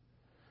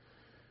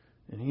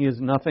 And he is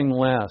nothing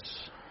less.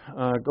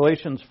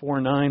 Galatians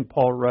 4:9,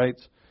 Paul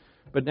writes,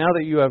 "But now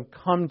that you have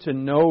come to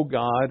know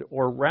God,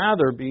 or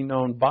rather be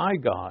known by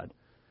God,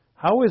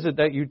 how is it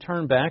that you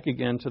turn back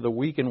again to the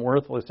weak and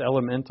worthless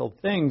elemental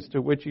things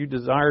to which you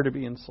desire to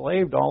be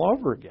enslaved all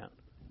over again?"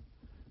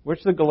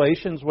 Which the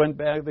Galatians went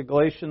back. The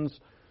Galatians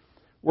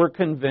were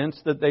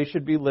convinced that they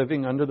should be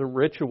living under the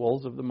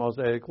rituals of the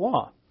Mosaic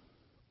Law.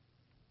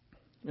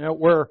 You know,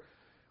 where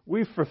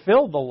we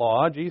fulfilled the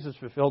law, Jesus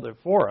fulfilled it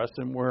for us,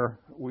 and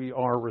we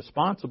are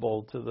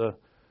responsible to the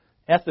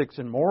ethics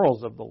and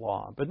morals of the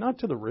law, but not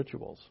to the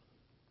rituals.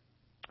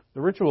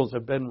 The rituals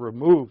have been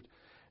removed.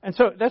 And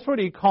so that's what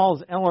he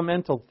calls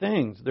elemental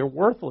things. They're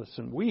worthless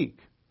and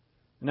weak.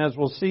 And as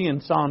we'll see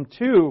in Psalm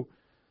 2,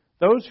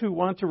 those who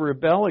want to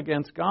rebel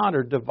against God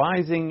are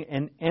devising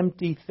an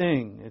empty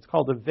thing. It's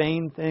called a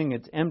vain thing.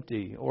 It's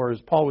empty, or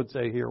as Paul would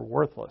say here,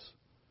 worthless.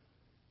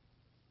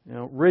 You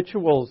know,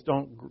 rituals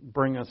don't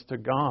bring us to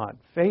God.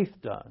 Faith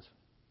does.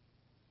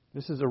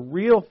 This is a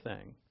real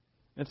thing.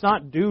 It's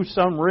not do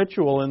some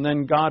ritual and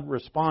then God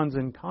responds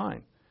in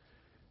kind.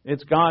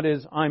 It's God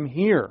is, I'm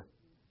here.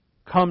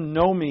 Come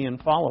know me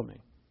and follow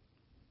me.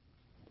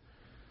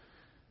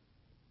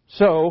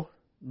 So,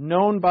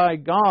 known by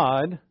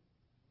God,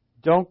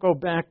 don't go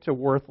back to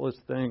worthless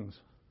things.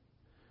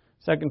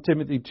 2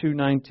 Timothy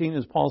 2:19,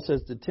 as Paul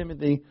says to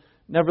Timothy,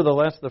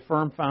 "Nevertheless, the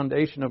firm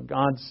foundation of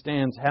God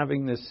stands,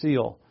 having this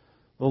seal.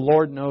 The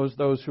Lord knows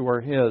those who are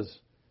his,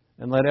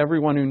 and let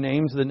everyone who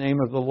names the name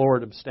of the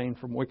Lord abstain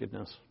from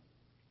wickedness."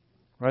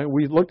 Right?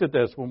 We looked at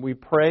this. When we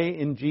pray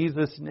in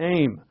Jesus'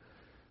 name,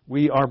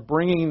 we are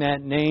bringing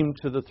that name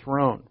to the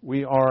throne.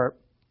 We are,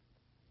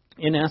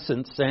 in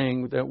essence,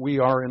 saying that we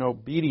are in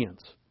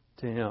obedience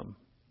to him.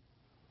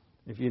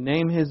 If you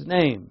name his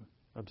name,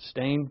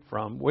 abstain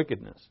from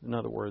wickedness. In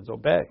other words,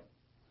 obey.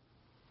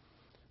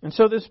 And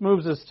so this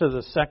moves us to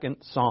the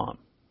second psalm.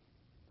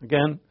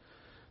 Again,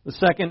 the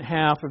second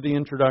half of the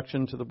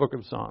introduction to the book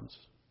of Psalms.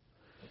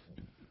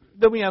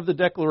 Then we have the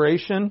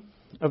declaration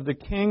of the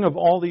King of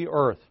all the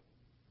earth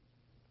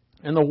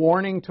and the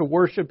warning to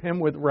worship him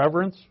with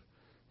reverence,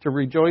 to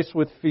rejoice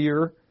with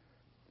fear,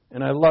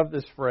 and I love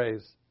this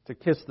phrase, to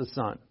kiss the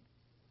Son.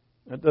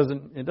 It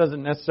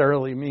doesn't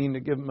necessarily mean to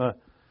give him a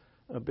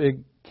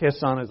big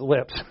kiss on his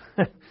lips.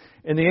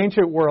 In the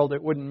ancient world,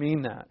 it wouldn't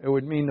mean that. It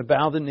would mean to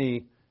bow the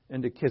knee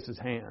and to kiss his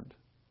hand.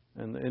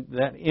 And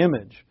that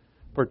image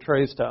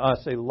portrays to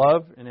us a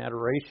love and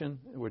adoration,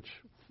 which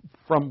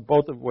from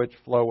both of which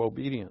flow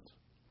obedience.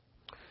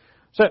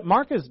 So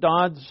Marcus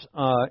Dodds,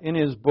 in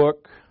his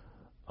book,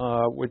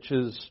 which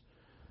is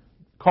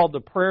called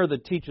The Prayer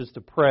That Teaches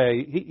to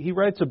Pray, he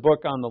writes a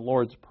book on the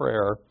Lord's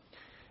Prayer.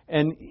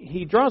 And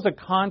he draws a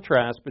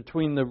contrast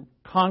between the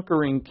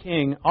conquering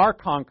king, our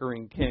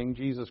conquering king,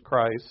 Jesus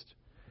Christ,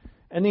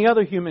 and the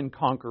other human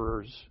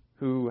conquerors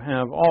who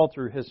have all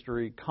through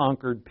history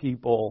conquered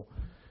people,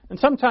 and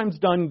sometimes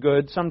done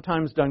good,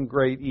 sometimes done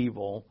great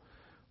evil.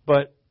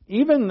 But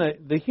even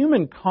the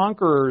human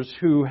conquerors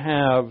who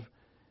have,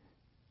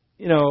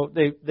 you know,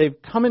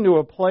 they've come into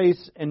a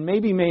place and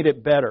maybe made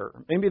it better.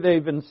 Maybe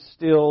they've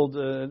instilled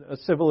a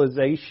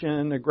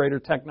civilization, a greater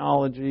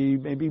technology,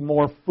 maybe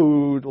more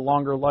food, a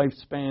longer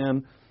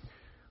lifespan.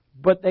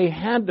 But they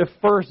had to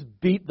first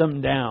beat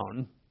them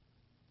down,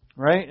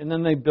 right? And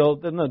then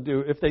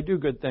if they do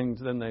good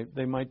things, then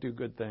they might do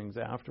good things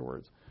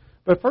afterwards.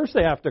 But first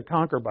they have to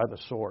conquer by the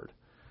sword.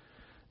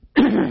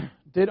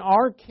 Did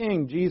our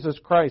King, Jesus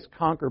Christ,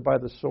 conquer by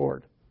the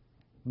sword?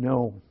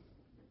 No.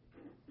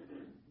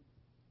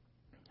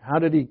 How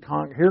did he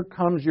conquer? Here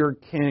comes your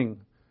king,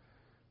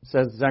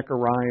 says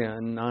Zechariah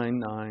in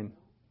 9:9.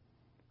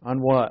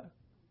 On what?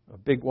 A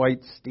big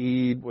white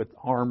steed with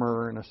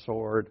armor and a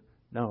sword.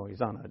 No,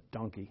 he's on a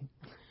donkey.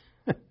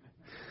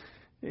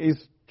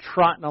 He's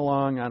trotting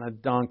along on a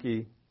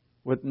donkey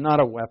with not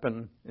a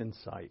weapon in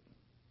sight.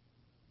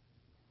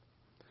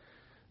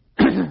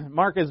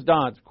 Marcus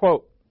Dodds,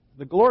 quote,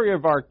 "The glory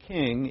of our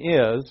King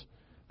is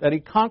that he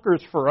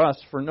conquers for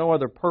us for no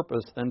other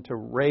purpose than to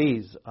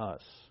raise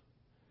us.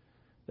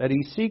 That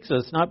he seeks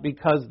us not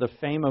because the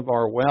fame of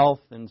our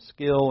wealth and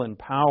skill and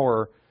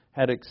power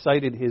had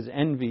excited his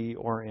envy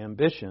or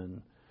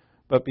ambition,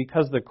 but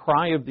because the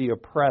cry of the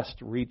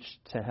oppressed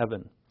reached to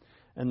heaven,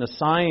 and the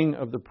sighing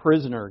of the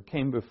prisoner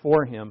came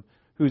before him,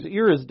 whose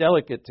ear is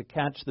delicate to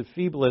catch the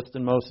feeblest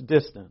and most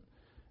distant,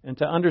 and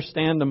to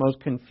understand the most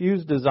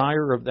confused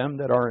desire of them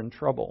that are in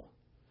trouble,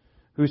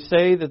 who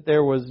say that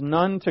there was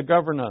none to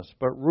govern us,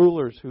 but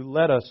rulers who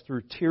led us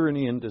through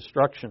tyranny and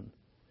destruction.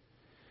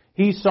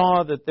 He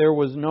saw that there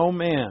was no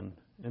man,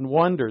 and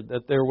wondered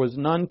that there was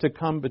none to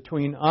come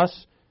between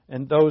us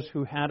and those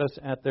who had us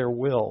at their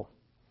will.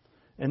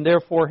 And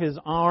therefore his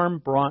arm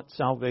brought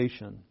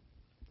salvation.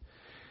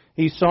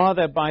 He saw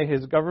that by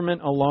his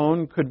government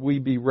alone could we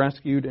be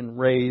rescued and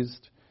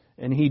raised,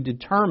 and he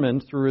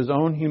determined through his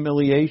own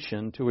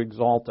humiliation to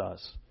exalt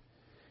us.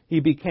 He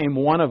became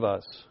one of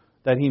us,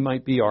 that he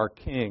might be our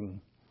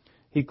king.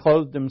 He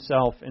clothed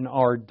himself in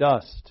our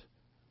dust,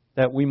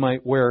 that we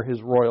might wear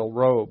his royal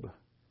robe.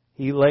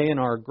 He lay in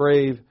our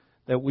grave,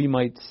 that we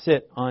might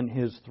sit on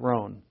his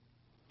throne.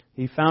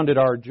 He founded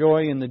our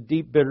joy in the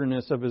deep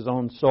bitterness of his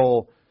own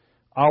soul,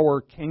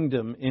 our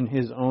kingdom in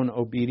his own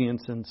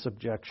obedience and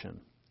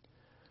subjection.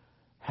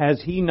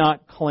 Has he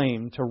not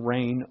claimed to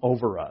reign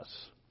over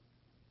us?"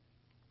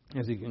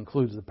 As he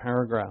concludes the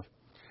paragraph.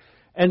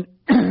 And,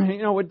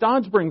 what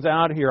Dodds brings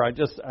out here, I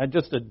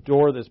just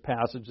adore this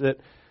passage. That,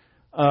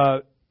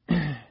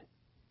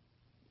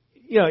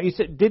 he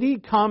said, did he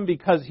come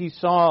because he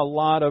saw a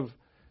lot of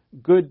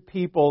good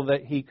people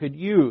that he could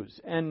use?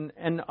 And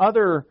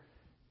other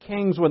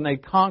kings, when they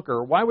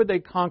conquer, why would they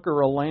conquer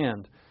a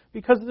land?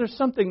 Because there's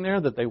something there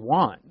that they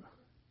want.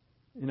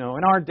 In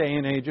our day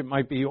and age, it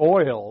might be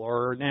oil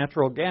or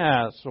natural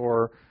gas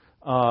or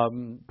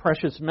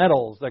precious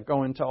metals that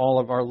go into all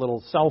of our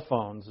little cell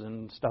phones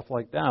and stuff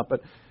like that.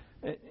 But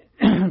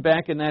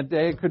back in that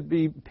day, it could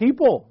be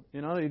people. They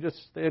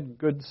had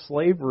good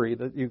slavery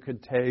that you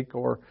could take,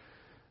 or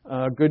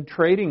good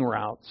trading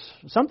routes,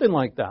 something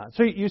like that.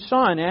 So you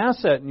saw an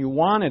asset and you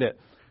wanted it.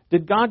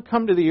 Did God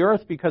come to the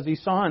earth because he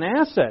saw an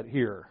asset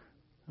here?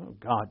 Oh,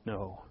 God,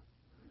 no.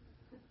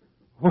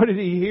 What did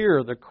he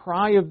hear? The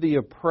cry of the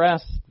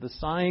oppressed, the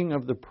sighing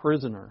of the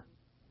prisoner.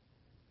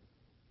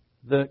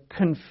 The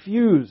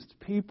confused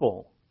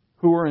people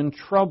who are in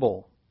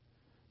trouble,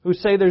 who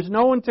say there's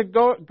no one to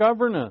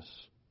govern us,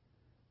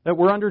 that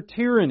we're under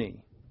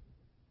tyranny.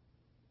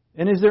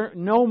 And is there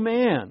no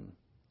man?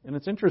 And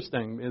it's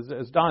interesting,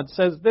 as Dodd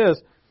says this,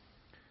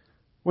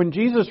 when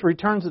Jesus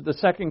returns at the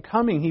second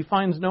coming, he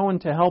finds no one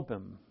to help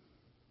him,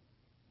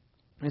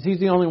 as he's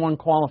the only one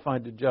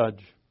qualified to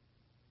judge.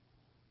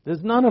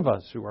 There's none of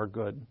us who are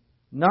good,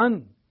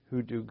 none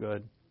who do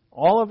good.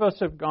 All of us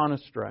have gone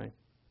astray.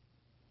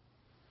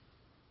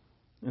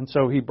 And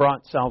so he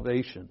brought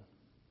salvation.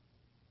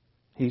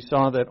 He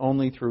saw that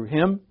only through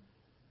him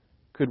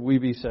could we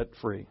be set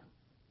free.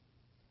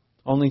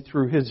 Only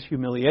through his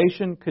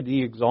humiliation could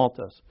he exalt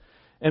us.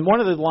 And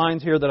one of the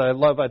lines here that I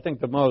love, I think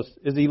the most,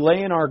 is he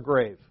lay in our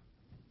grave.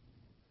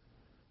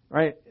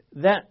 Right?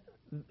 That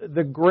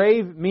the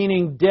grave,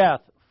 meaning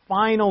death,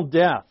 final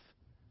death,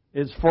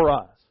 is for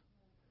us.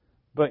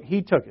 But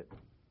he took it.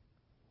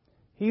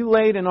 He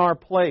laid in our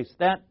place.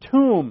 That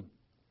tomb,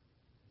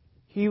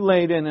 he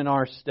laid in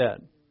our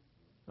stead,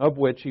 of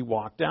which he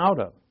walked out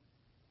of.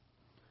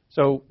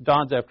 So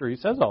Dodds, after he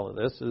says all of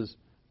this, is,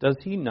 does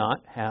he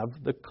not have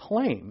the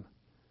claim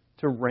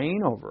to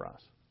reign over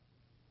us?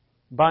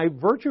 By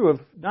virtue of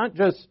not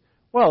just,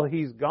 well,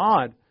 he's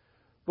God,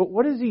 but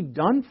what has he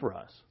done for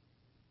us?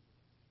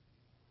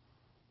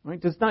 Right?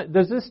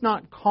 Does this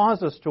not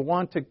cause us to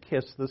want to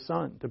kiss the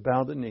Son, to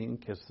bow the knee and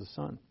kiss the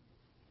Son?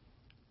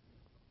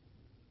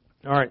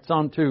 All right,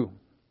 Psalm 2.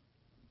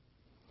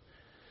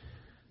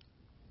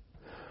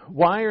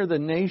 Why are the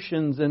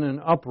nations in an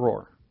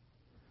uproar,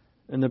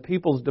 and the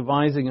peoples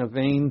devising a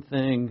vain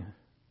thing?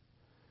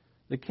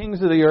 The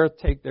kings of the earth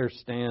take their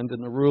stand,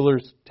 and the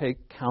rulers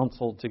take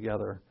counsel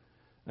together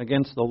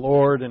against the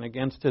Lord and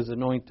against his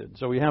anointed.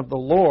 So we have the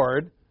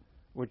Lord,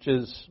 which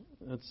is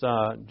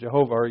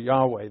Jehovah or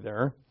Yahweh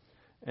there,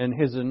 and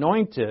his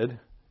anointed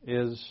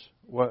is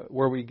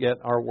where we get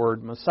our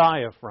word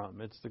Messiah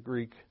from. It's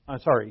the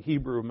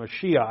Hebrew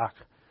Mashiach,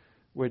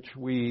 which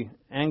we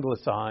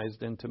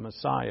anglicized into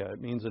Messiah.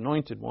 It means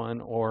anointed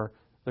one or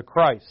the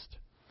Christ.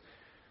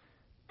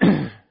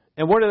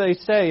 And what do they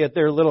say at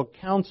their little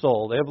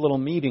council? They have a little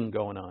meeting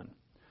going on.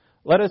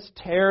 Let us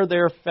tear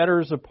their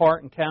fetters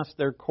apart and cast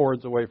their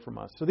cords away from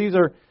us. So these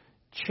are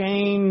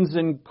chains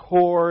and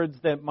cords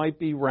that might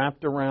be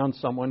wrapped around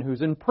someone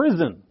who's in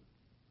prison.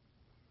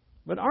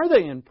 But are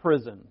they in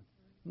prison?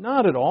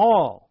 Not at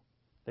all.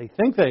 They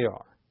think they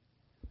are.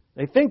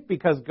 They think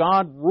because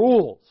God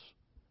rules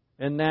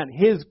and that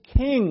his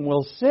king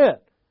will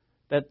sit,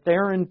 that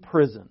they're in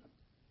prison.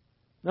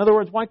 In other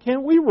words, why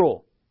can't we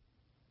rule?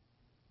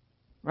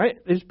 Right?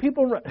 There's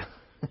people,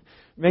 it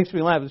makes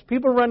me laugh. There's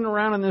people running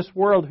around in this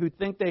world who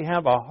think they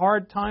have a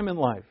hard time in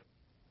life.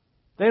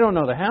 They don't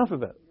know the half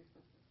of it.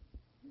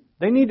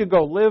 They need to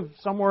go live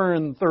somewhere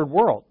in the third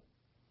world.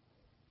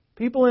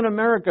 People in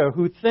America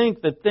who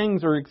think that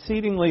things are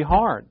exceedingly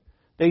hard.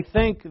 They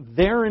think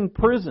they're in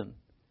prison,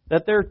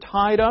 that they're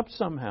tied up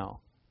somehow.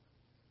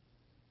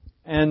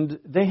 And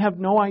they have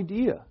no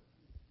idea.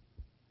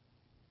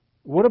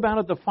 What about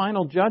at the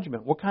final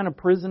judgment? What kind of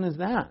prison is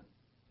that?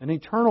 An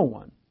eternal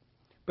one.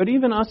 But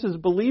even us as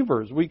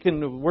believers,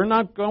 we're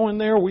not going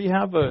there. We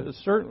have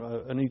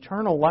an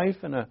eternal life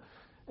and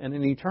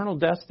an eternal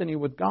destiny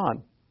with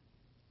God.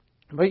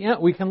 But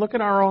yet we can look at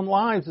our own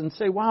lives and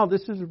say, wow,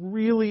 this is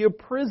really a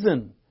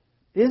prison.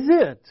 Is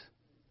it?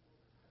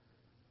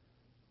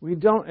 We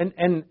don't,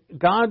 and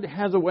God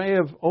has a way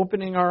of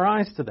opening our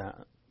eyes to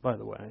that, by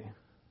the way.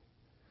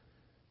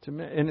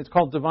 And it's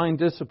called divine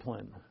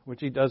discipline, which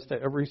He does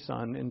to every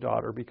son and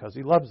daughter because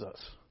He loves us.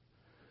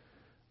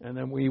 And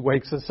then He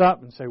wakes us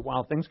up and say,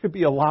 wow, things could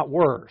be a lot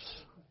worse.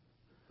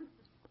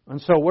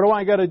 And so what do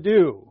I got to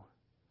do?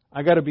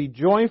 I got to be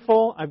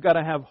joyful. I've got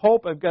to have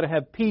hope. I've got to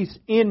have peace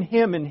in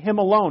Him and Him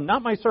alone,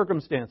 not my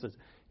circumstances.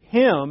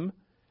 Him,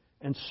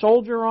 and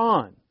soldier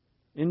on.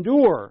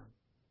 Endure.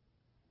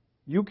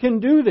 You can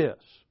do this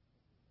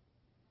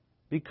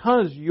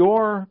because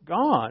your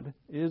God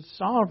is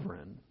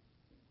sovereign.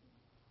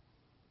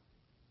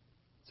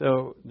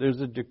 So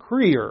there's a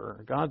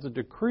decreer. God's a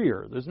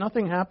decreer. There's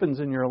nothing happens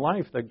in your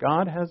life that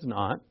God has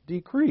not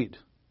decreed.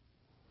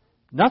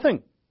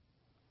 Nothing.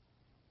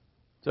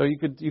 So you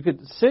could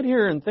sit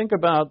here and think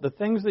about the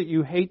things that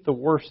you hate the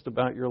worst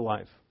about your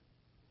life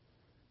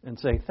and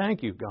say,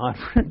 thank you, God,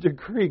 for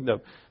decreeing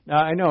them. Now,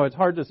 I know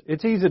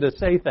it's easy to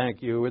say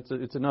thank you.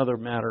 It's another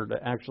matter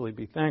to actually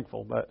be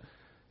thankful. But,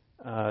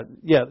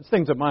 there's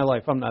things in my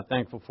life I'm not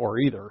thankful for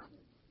either.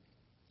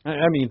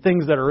 I mean,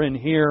 things that are in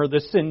here, the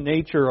sin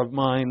nature of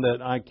mine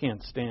that I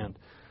can't stand.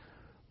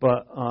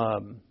 But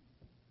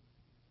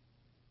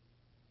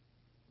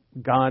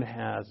God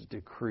has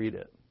decreed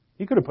it.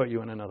 He could have put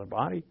you in another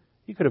body.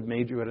 He could have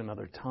made you at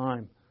another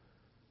time.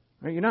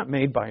 Right? You're not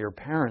made by your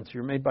parents.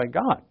 You're made by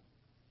God.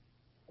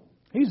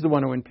 He's the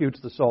one who imputes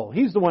the soul.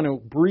 He's the one who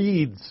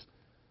breathes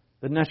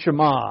the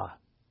neshama,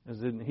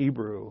 as in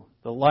Hebrew,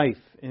 the life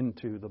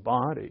into the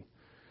body.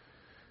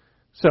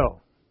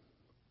 So,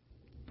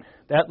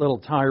 that little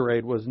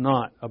tirade was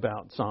not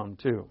about Psalm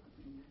 2.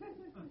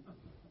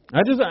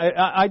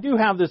 I do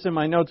have this in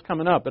my notes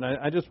coming up, and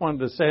I just wanted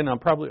to say, and I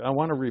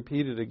want to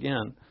repeat it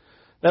again,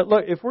 that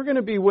look, if we're going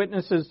to be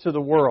witnesses to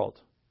the world,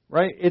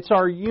 right, it's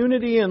our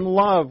unity and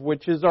love,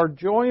 which is our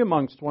joy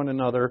amongst one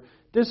another,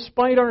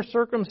 despite our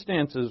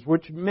circumstances,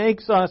 which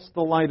makes us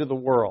the light of the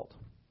world.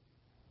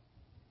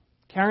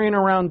 Carrying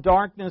around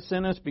darkness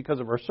in us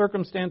because of our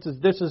circumstances.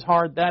 This is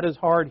hard, that is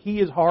hard, he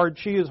is hard,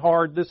 she is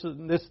hard, this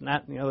and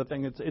that and the other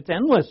thing. It's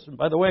endless. And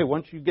by the way,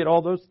 once you get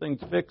all those things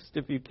fixed,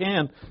 if you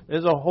can,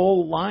 there's a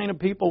whole line of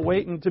people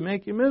waiting to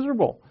make you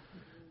miserable.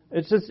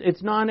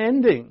 It's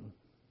non-ending.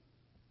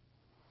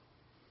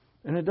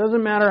 And it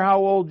doesn't matter how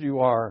old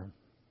you are.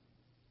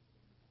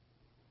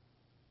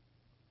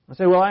 I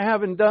say, well, I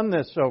haven't done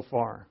this so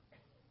far.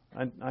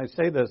 I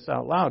say this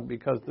out loud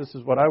because this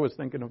is what I was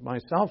thinking of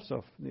myself.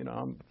 So,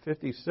 I'm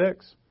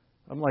 56.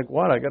 I'm like,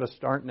 what? I got to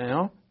start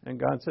now? And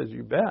God says,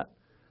 you bet.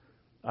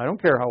 I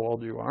don't care how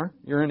old you are.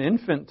 You're an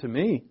infant to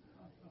me.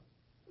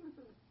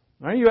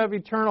 Right? You have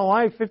eternal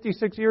life.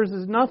 56 years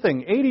is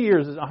nothing. 80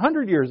 years,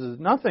 100 years is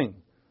nothing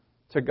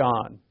to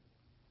God.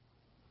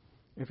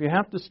 If you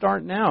have to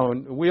start now,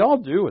 and we all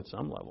do at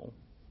some level,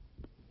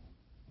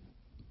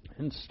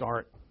 and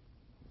start.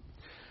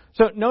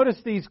 So notice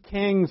these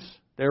kings.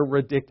 They're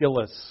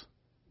ridiculous.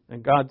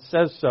 And God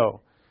says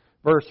so.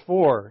 Verse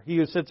 4, he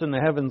who sits in the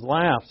heavens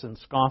laughs and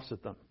scoffs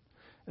at them.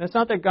 And it's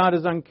not that God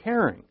is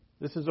uncaring.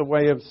 This is a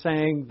way of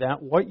saying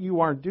that what you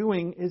are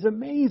doing is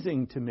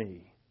amazing to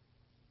me.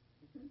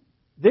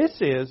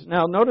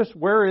 Now notice,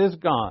 where is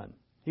God?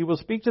 He will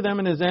speak to them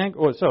in His anger.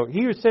 So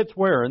he who sits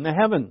where? In the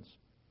heavens.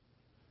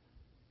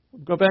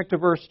 Go back to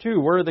verse 2.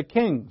 Where are the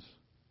kings?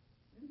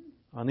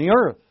 On the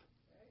earth.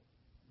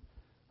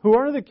 Who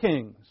are the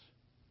kings?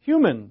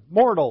 Human,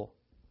 mortal.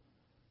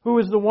 Who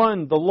is the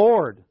one, the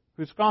Lord,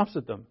 who scoffs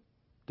at them?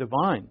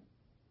 Divine,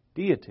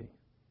 deity.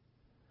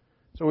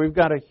 So we've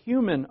got a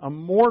human, a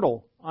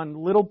mortal on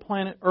little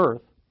planet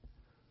Earth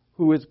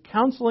who is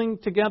counseling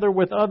together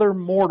with other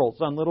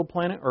mortals on little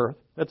planet Earth.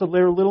 That's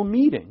their little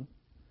meeting.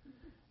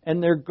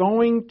 And they're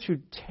going to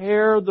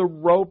tear the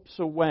ropes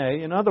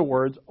away. In other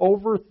words,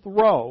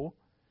 overthrow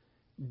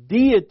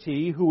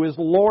deity who is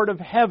Lord of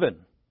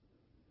heaven.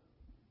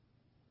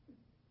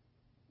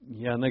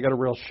 Yeah, and they got a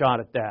real shot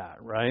at that,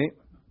 right?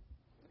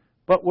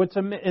 But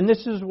and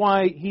this is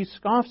why he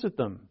scoffs at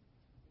them.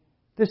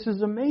 This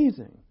is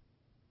amazing.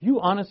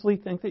 You honestly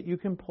think that you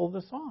can pull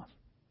this off.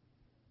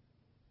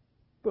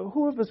 But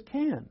who of us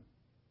can?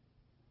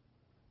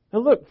 Now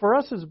look, for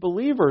us as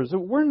believers,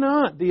 we're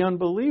not the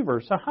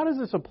unbelievers. So how does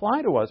this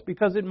apply to us?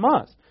 Because it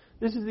must.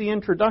 This is the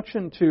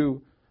introduction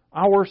to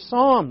our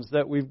Psalms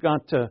that we've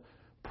got to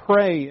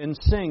pray and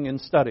sing and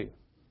study.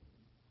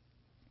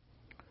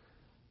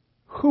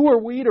 Who are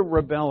we to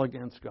rebel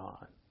against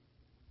God?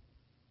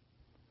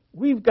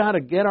 We've got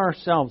to get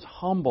ourselves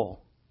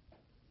humble,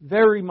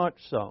 very much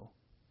so,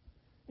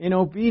 in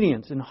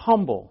obedience and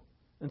humble,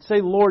 and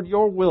say, Lord,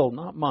 your will,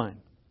 not mine.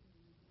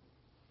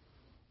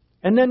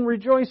 And then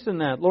rejoice in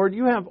that. Lord,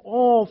 you have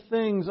all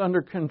things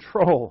under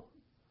control.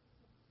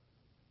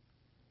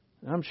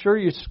 And I'm sure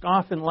you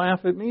scoff and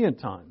laugh at me at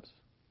times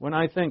when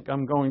I think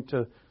I'm going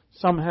to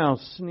somehow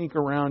sneak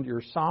around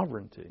your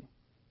sovereignty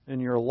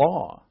and your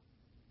law.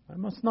 I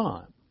must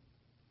not.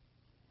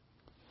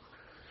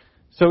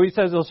 So he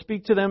says he'll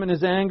speak to them in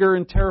his anger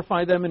and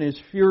terrify them in his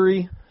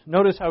fury.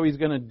 Notice how he's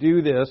going to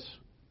do this.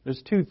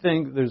 There's two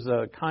things. There's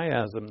a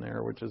chiasm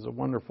there, which is a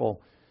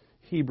wonderful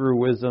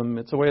Hebrewism.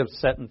 It's a way of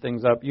setting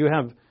things up. You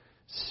have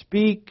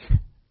speak,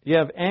 you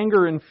have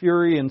anger and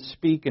fury, and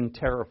speak and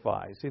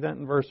terrify. See that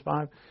in verse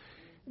 5?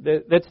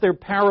 That's their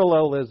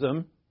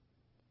parallelism.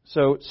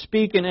 So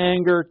speak in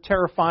anger,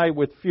 terrify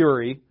with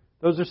fury.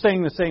 Those are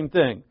saying the same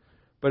thing,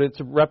 but it's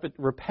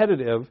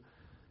repetitive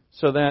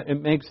so that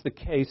it makes the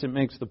case, it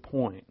makes the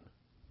point.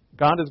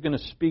 God is going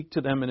to speak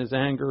to them in his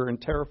anger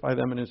and terrify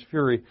them in his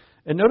fury.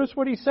 And notice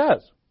what he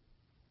says.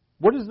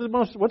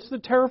 What's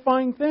the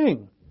terrifying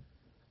thing?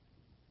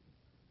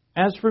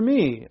 As for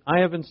me, I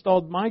have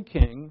installed my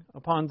king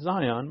upon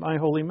Zion, my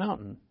holy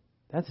mountain.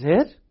 That's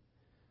it?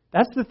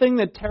 That's the thing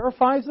that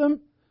terrifies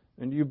them?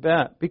 And you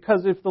bet.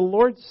 Because if the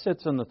Lord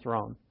sits on the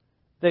throne,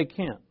 they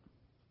can't.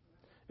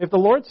 If the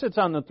Lord sits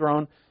on the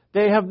throne,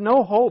 they have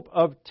no hope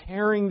of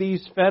tearing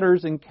these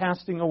fetters and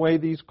casting away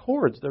these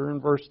cords that are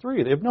in verse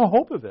 3. They have no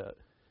hope of it.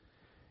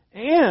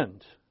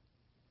 And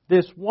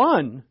this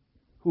one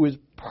who is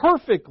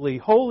perfectly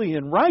holy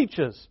and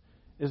righteous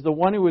is the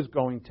one who is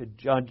going to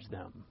judge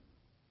them.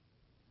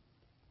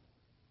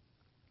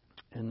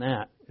 And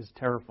that is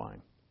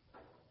terrifying.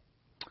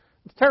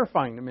 It's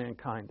terrifying to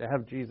mankind to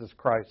have Jesus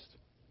Christ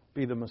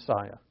be the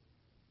Messiah,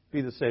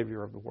 be the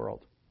Savior of the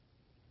world.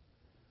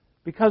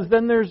 Because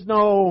then there's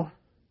no,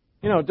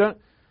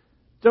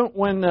 don't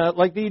when,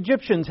 like the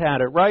Egyptians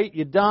had it, right?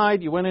 You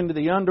died, you went into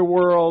the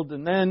underworld,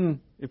 and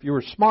then if you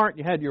were smart,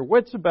 you had your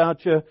wits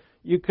about you,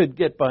 you could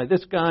get by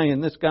this guy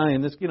and this guy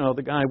and this,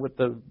 the guy with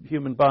the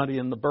human body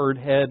and the bird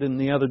head and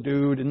the other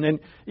dude, and then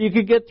you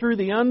could get through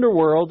the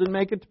underworld and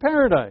make it to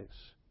paradise.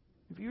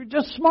 If you were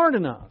just smart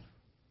enough.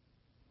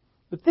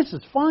 But this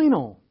is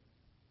final.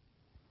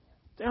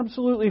 It's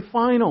absolutely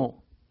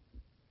final.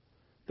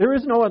 There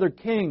is no other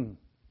king.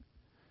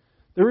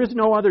 There is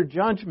no other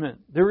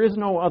judgment. There is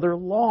no other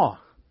law.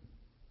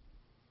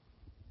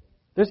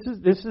 This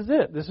is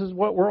it. This is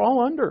what we're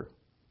all under.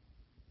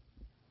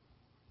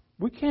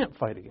 We can't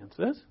fight against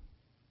this.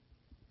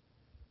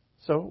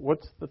 So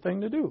what's the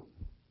thing to do?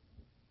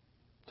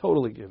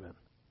 Totally give in.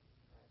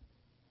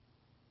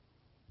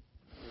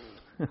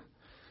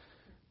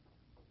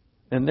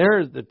 And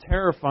there's the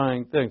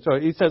terrifying thing. So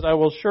he says, I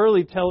will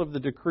surely tell of the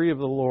decree of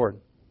the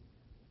Lord.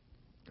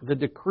 The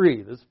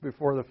decree, this is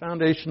before the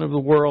foundation of the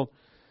world,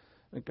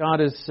 that God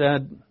has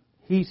said,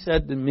 he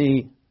said to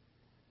me,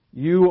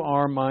 you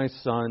are my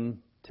son,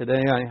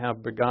 today I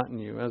have begotten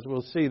you. As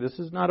we'll see, this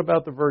is not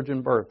about the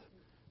virgin birth.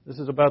 This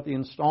is about the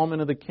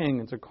installment of the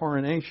king. It's a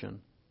coronation.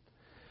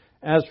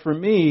 As for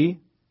me,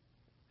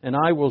 and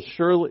I will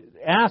surely,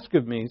 ask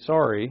of me,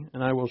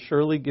 and I will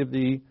surely give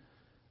thee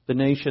the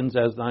nations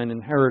as thine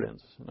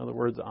inheritance. In other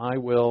words, I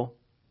will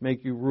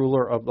make you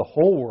ruler of the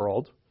whole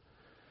world,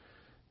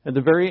 and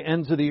the very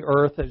ends of the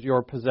earth as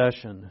your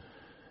possession.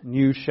 And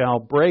you shall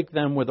break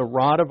them with a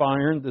rod of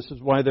iron. This is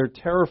why they're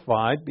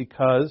terrified,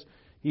 because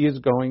he is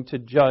going to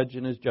judge,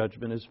 and his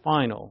judgment is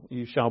final.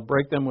 You shall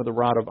break them with a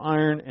rod of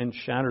iron and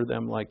shatter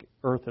them like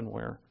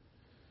earthenware.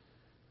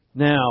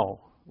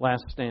 Now,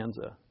 last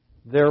stanza.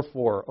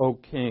 Therefore, O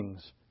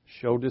kings,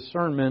 show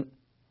discernment.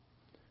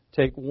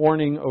 Take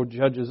warning, O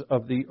judges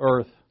of the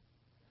earth.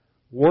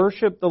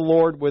 Worship the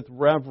Lord with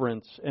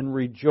reverence and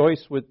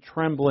rejoice with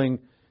trembling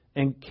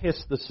and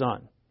kiss the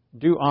Son.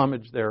 Do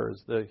homage there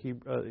is the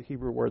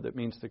Hebrew word that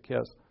means to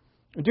kiss.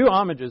 Do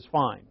homage is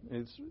fine.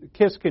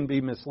 Kiss can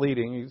be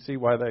misleading. You see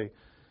why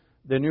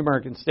the New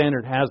American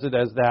Standard has it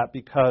as that,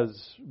 because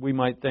we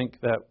might think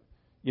that,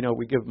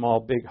 we give them all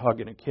a big hug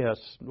and a kiss,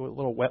 a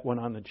little wet one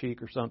on the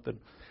cheek or something.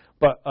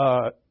 But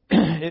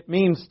it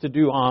means to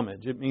do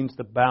homage. It means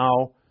to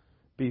bow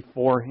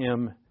before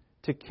him.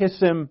 To kiss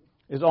him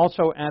is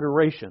also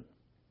adoration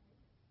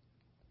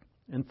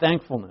and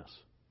thankfulness.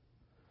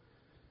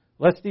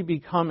 Lest he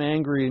become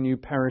angry and you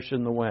perish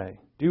in the way.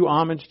 Do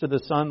homage to the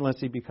Son, lest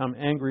he become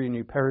angry and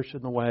you perish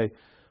in the way.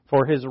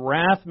 For his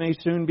wrath may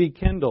soon be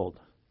kindled.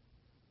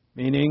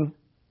 Meaning,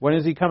 when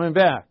is he coming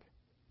back?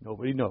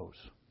 Nobody knows.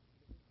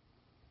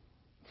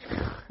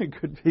 It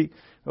could be,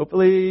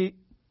 hopefully,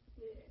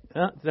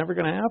 it's never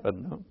going to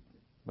happen. No.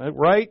 But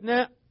right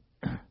now,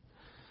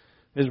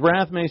 his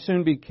wrath may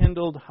soon be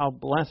kindled. How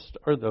blessed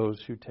are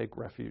those who take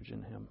refuge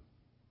in him.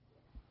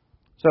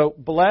 So,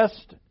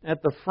 blessed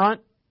at the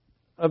front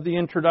of the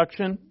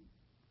introduction,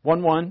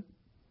 1:1.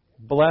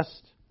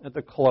 Blessed at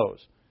the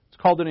close. It's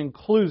called an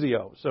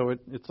inclusio, so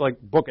it's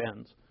like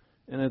bookends,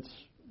 and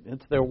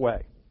it's their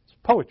way. It's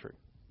poetry.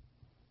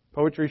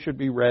 Poetry should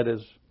be read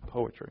as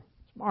poetry.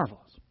 It's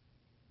marvelous.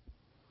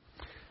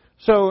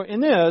 So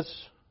in this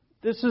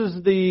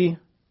is the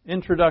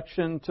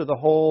introduction to the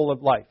whole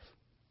of life.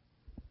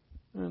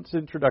 And it's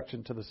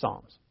introduction to the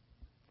Psalms,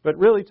 but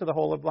really to the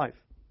whole of life.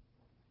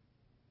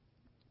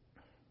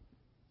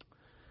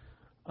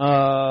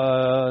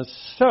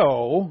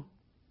 So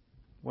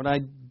what I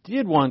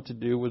did want to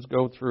do was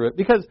go through it,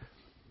 because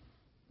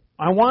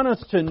I want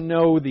us to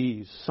know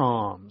these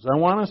Psalms. I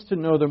want us to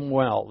know them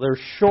well.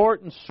 They're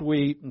short and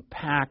sweet and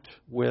packed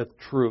with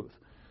truth.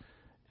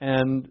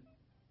 And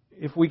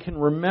if we can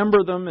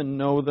remember them and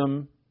know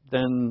them,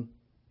 then,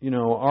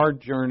 our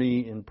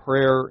journey in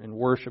prayer and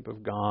worship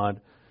of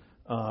God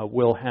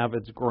will have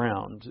its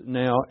ground.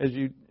 Now,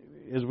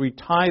 as we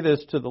tie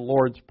this to the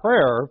Lord's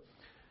Prayer,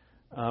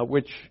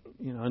 which,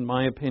 in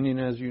my opinion,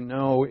 as you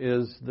know,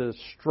 is the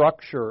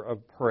structure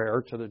of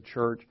prayer to the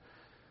church,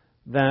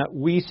 that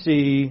we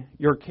see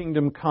your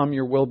kingdom come,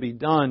 your will be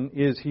done,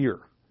 is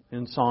here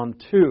in Psalm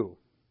 2.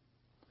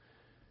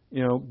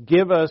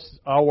 Give us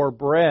our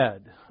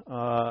bread.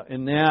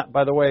 In that,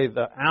 by the way,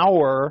 the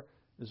hour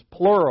is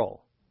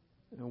plural.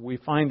 We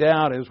find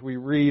out as we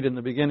read in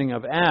the beginning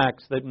of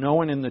Acts that no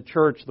one in the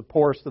church, the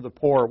poorest of the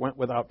poor, went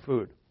without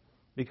food,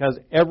 because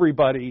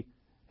everybody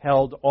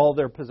held all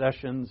their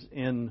possessions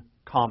in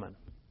common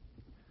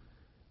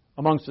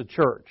amongst the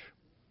church.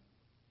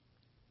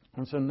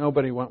 And so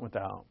nobody went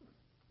without.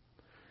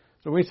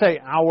 So we say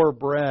our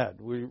bread.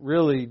 We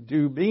really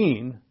do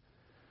mean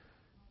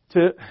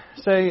to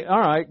say, all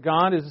right,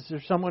 God, is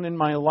there someone in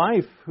my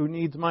life who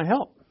needs my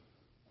help?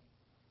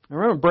 And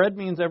remember, bread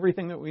means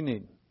everything that we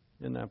need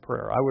in that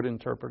prayer. I would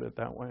interpret it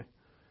that way.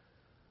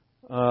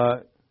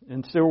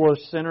 And so we're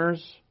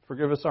sinners.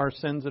 Forgive us our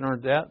sins and our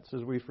debts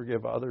as we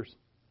forgive others.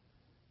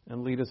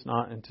 And lead us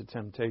not into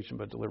temptation,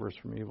 but deliver us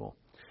from evil.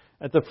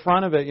 At the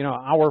front of it,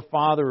 our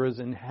Father is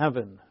in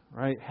heaven,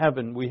 right?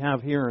 Heaven we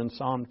have here in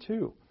Psalm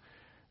 2.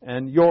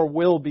 And your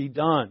will be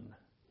done.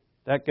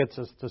 That gets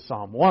us to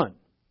Psalm 1.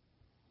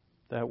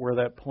 That where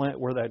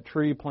that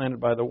tree planted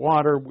by the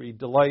water, we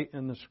delight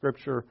in the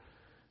Scripture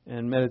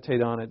and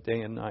meditate on it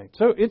day and night.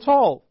 So it's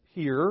all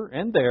here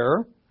and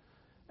there.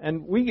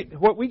 And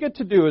what we get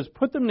to do is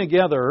put them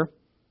together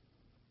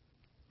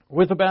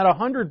with about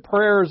 100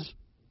 prayers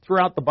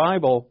throughout the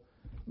Bible,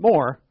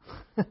 more.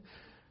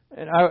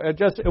 And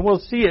we'll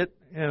see it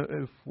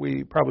if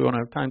we probably won't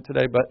have time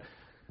today. But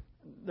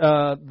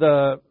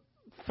the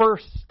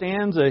first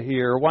stanza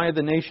here, why are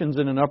the nations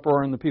in an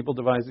uproar and the people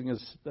devising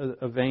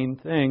a vain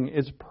thing,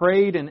 is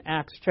prayed in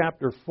Acts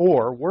chapter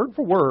 4, word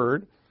for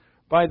word,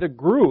 by the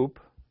group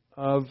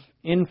of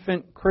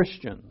infant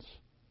Christians.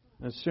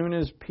 As soon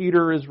as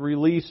Peter is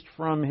released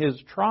from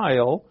his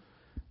trial,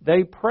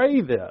 they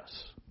pray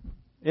this.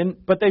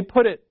 But they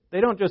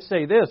don't just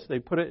say this, they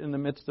put it in the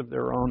midst of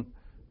their own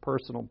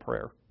personal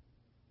prayer.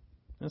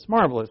 It's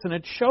marvelous. And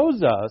it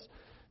shows us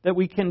that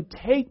we can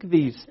take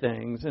these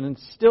things and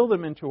instill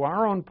them into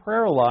our own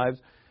prayer lives,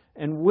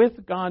 and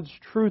with God's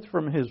truth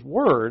from His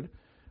Word,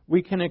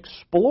 we can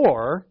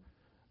explore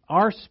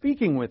our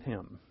speaking with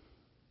Him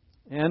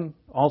and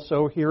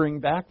also hearing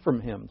back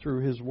from Him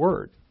through His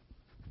Word.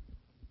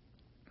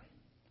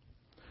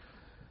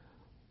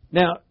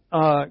 Now,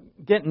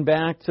 getting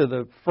back to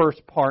the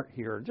first part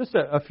here, just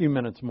a few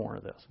minutes more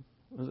of this.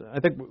 I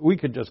think we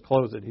could just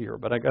close it here,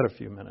 but I got a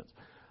few minutes.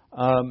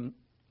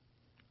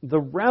 The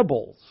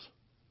rebels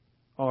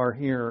are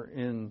here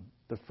in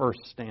the first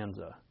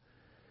stanza.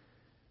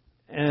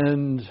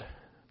 And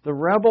the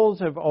rebels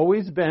have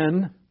always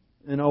been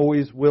and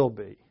always will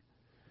be.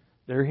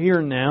 They're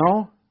here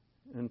now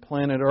in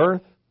planet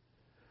Earth.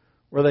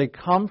 Where they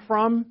come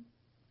from,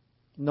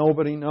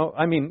 nobody knows.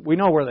 I mean, we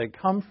know where they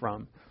come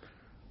from,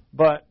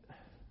 but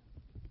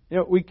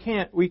we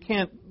can't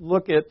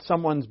look at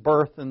someone's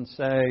birth and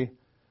say,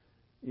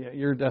 yeah,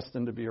 you're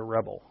destined to be a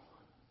rebel.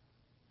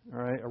 All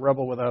right, a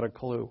rebel without a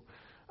clue.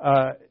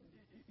 A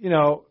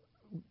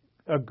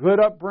good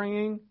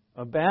upbringing,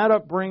 a bad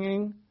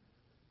upbringing,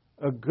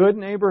 a good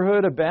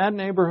neighborhood, a bad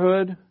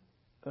neighborhood,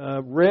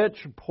 rich,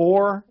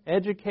 poor,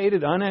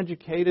 educated,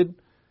 uneducated,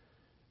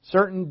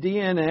 certain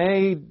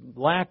DNA,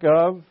 lack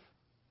of.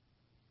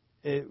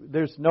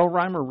 There's no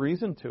rhyme or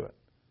reason to it.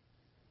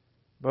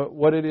 But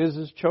what it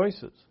is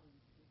choices.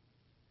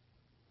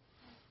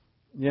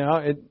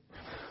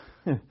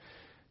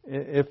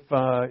 If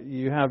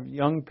you have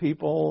young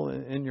people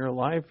in your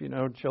life,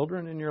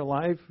 children in your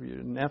life,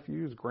 your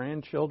nephews,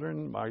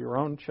 grandchildren, your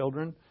own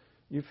children,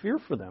 you fear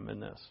for them in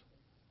this.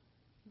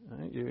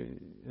 Right?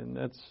 And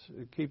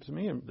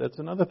that's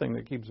another thing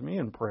that keeps me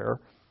in prayer.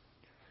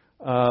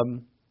 There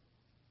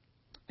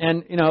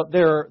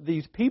are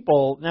these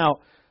people.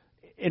 Now,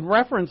 in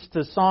reference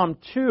to Psalm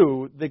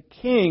 2, the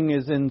king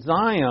is in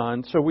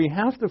Zion, so we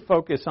have to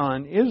focus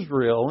on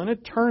Israel. And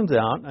it turns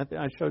out,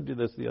 I showed you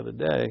this the other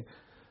day,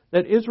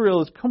 that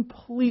Israel is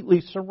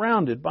completely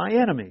surrounded by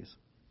enemies.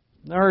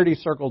 I already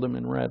circled them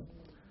in red.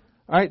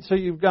 All right, so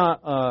you've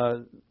got,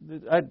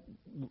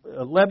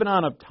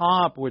 Lebanon up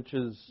top, which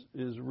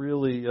is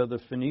really the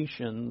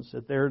Phoenicians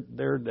at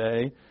their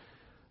day.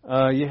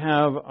 You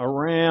have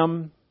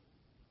Aram.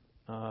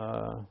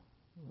 Let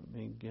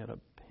me get a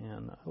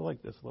pen. I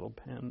like this little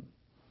pen.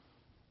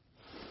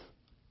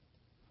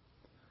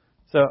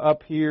 So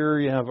up here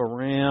you have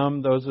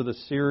Aram. Those are the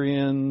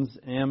Syrians,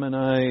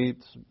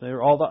 Ammonites.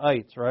 They're all the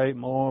ites, right?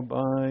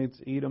 Moabites,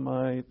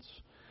 Edomites.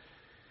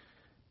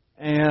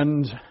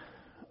 And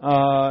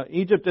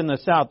Egypt in the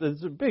south.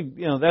 It's a big,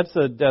 that's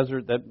a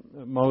desert that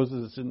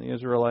Moses and the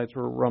Israelites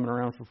were roaming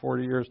around for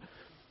 40 years.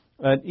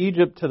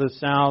 Egypt to the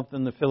south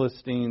and the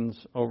Philistines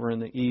over in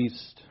the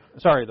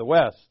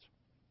west.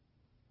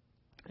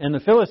 And the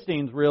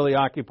Philistines really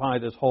occupy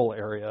this whole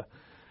area.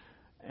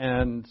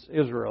 And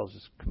Israel is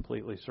just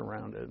completely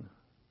surrounded.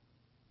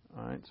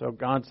 All right, so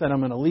God said, I'm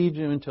going to lead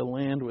you into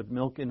land with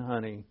milk and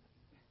honey.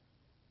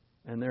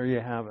 And there you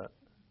have it.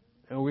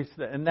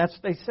 And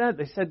they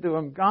said to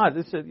him, God,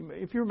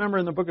 if you remember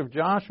in the book of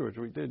Joshua, which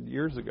we did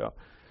years ago,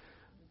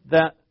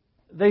 that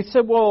they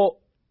said, well,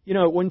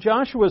 when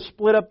Joshua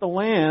split up the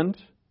land,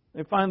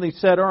 they finally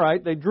said, all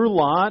right, they drew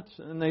lots,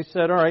 and they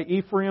said, all right,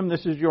 Ephraim,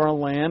 this is your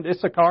land.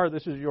 Issachar,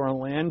 this is your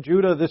land.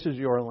 Judah, this is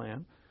your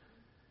land.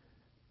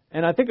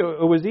 And I think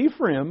it was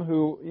Ephraim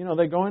who,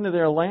 they go into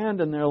their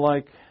land and they're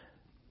like,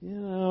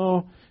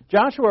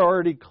 Joshua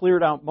already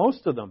cleared out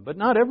most of them, but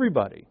not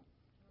everybody.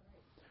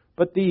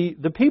 But the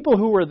people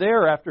who were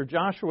there after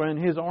Joshua and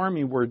his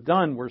army were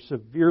done were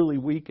severely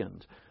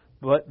weakened.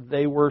 But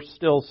they were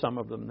still some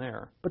of them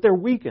there. But they're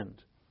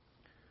weakened.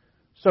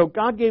 So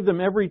God gave them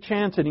every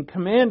chance and He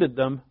commanded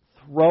them,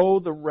 throw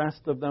the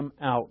rest of them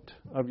out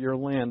of your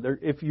land.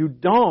 If you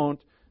don't,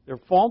 their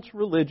false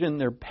religion,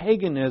 their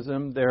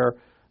paganism, their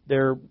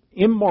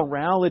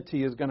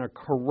immorality is going to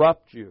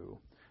corrupt you.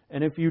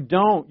 And if you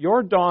don't,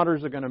 your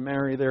daughters are going to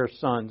marry their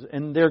sons,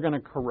 and they're going to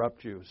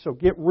corrupt you. So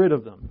get rid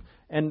of them.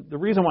 And the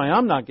reason why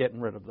I'm not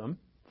getting rid of them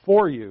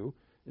for you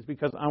is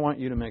because I want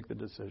you to make the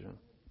decision.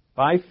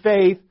 By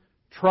faith,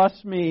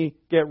 trust me,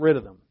 get rid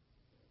of them.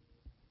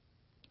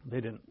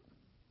 They didn't.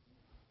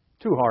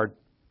 Too hard.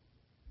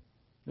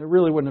 It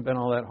really wouldn't have been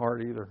all that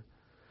hard either.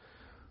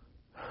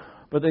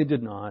 But they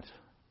did not.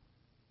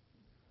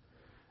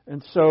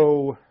 And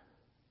so,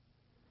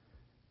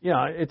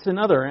 it's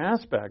another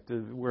aspect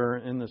of where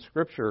in the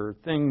Scripture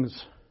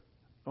things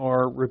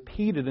are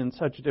repeated in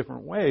such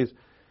different ways,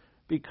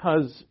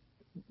 because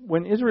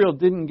when Israel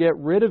didn't get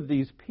rid of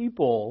these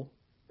people,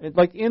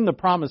 like in the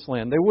Promised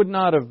Land, they would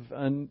not have,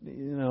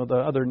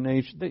 the other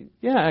nation.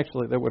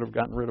 They would have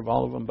gotten rid of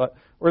all of them,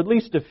 or at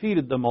least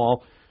defeated them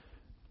all.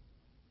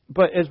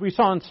 But as we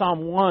saw in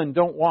Psalm 1,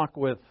 don't walk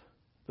with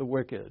the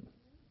wicked.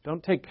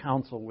 Don't take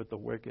counsel with the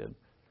wicked.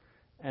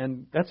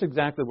 And that's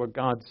exactly what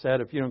God said.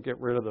 If you don't get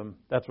rid of them,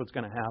 that's what's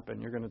going to happen.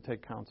 You're going to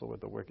take counsel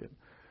with the wicked.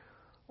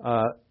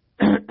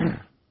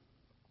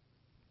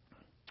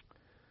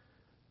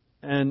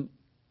 And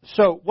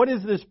so what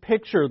is this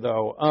picture,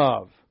 though,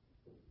 of?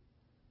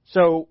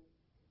 So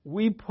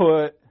we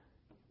put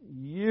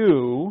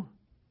you.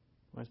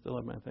 I still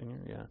have my thing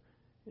here?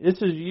 Yeah.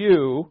 This is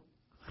you.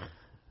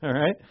 All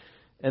right?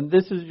 And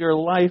this is your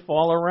life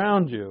all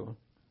around you.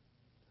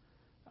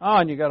 Oh,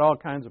 and you got all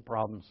kinds of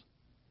problems.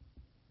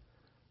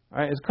 All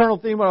right, as Colonel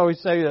Thiem would always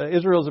say,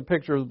 Israel is a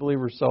picture of the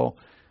believer's soul.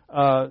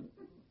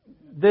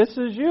 This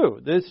is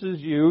you. This is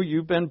you.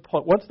 You've been.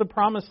 What's the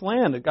promised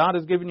land? That God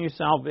has given you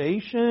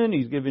salvation.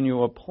 He's given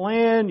you a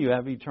plan. You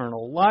have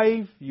eternal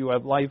life. You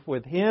have life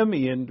with Him.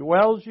 He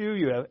indwells you.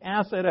 You have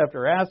asset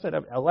after asset,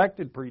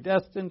 elected,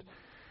 predestined.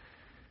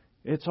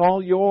 It's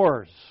all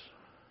yours.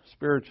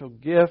 Spiritual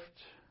gift,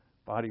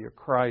 body of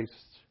Christ.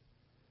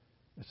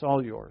 It's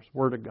all yours.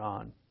 Word of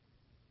God.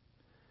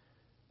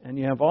 And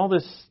you have all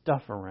this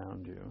stuff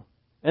around you.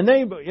 And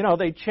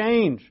they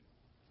change.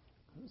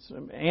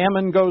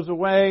 Ammon goes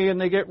away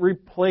and they get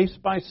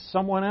replaced by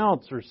someone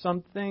else or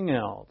something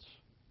else.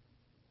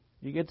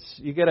 You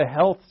get a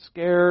health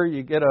scare,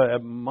 you get a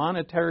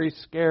monetary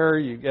scare,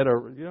 you get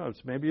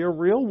it's maybe a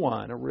real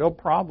one, a real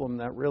problem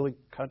that really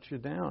cuts you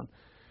down.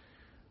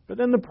 But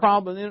then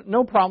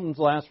no problems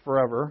last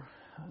forever.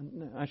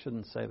 I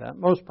shouldn't say that.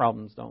 Most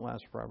problems don't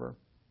last forever.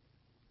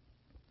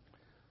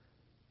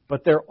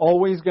 But they're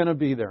always going to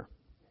be there.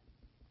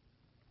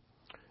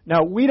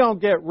 Now, we don't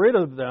get rid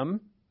of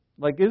them,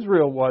 like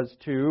Israel was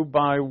to,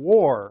 by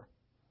war.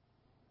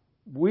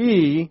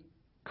 We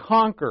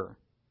conquer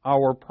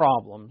our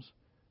problems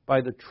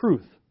by the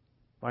truth,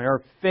 by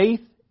our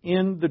faith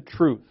in the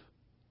truth.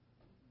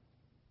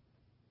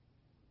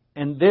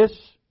 And this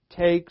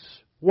takes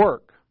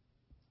work.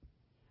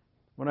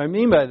 What I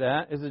mean by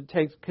that is it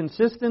takes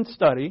consistent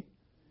study,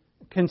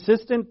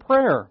 consistent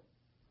prayer.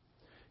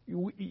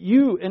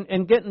 You,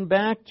 and getting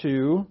back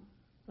to,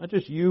 not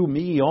just you,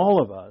 me,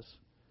 all of us.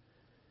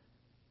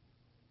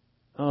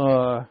 Wait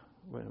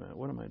a minute,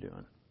 what am I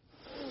doing?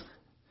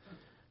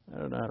 I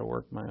don't know how to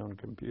work my own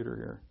computer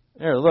here.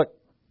 There, look.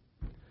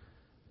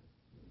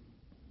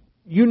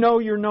 You know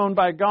you're known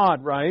by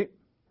God, right?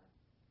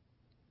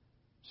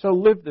 So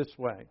live this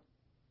way.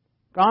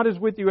 God is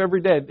with you every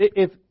day.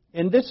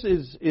 And this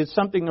is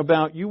something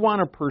about you want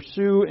to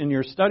pursue in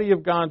your study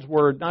of God's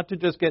Word, not to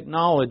just get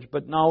knowledge,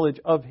 but knowledge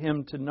of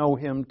Him, to know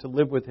Him, to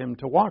live with Him,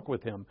 to walk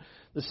with Him.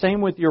 The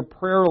same with your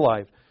prayer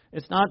life.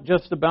 It's not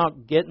just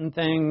about getting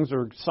things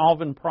or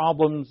solving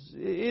problems.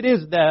 It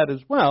is that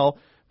as well,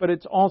 but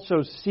it's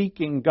also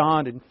seeking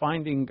God and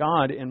finding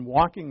God and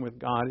walking with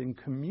God in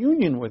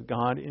communion with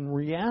God in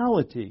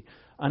reality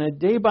on a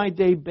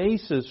day-by-day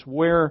basis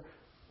where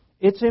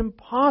it's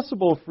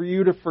impossible for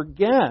you to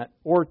forget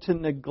or to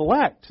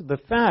neglect the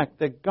fact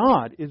that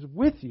God is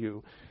with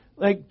you.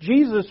 Like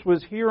Jesus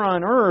was here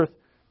on earth,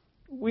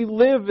 we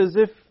live as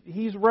if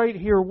He's right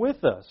here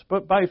with us.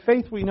 But by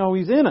faith we know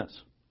He's in us.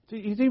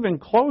 He's even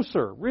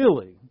closer,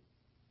 really.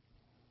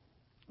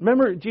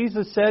 Remember,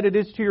 Jesus said, "It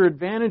is to your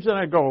advantage that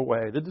I go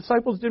away." The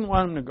disciples didn't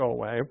want Him to go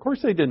away. Of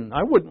course they didn't.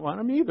 I wouldn't want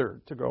Him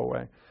either to go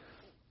away.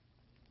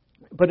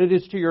 But it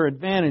is to your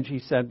advantage, He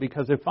said,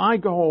 because if I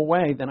go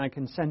away, then I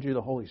can send you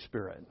the Holy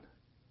Spirit.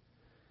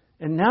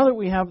 And now that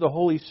we have the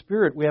Holy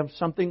Spirit, we have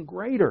something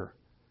greater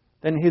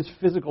than His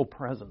physical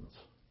presence.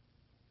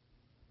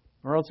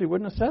 Or else He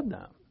wouldn't have said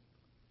that.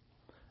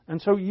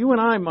 And so you and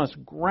I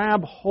must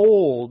grab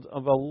hold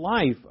of a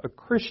life, a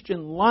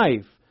Christian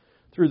life,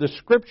 through the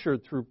Scripture,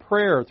 through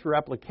prayer, through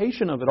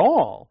application of it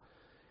all,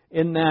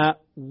 in that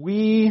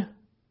we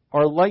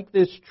are like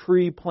this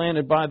tree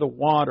planted by the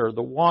water.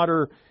 The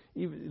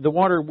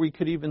water we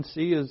could even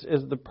see as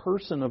the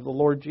person of the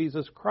Lord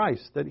Jesus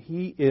Christ, that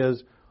He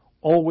is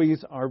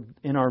always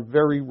in our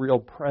very real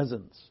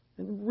presence.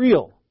 And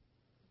real.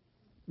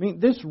 I mean,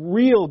 this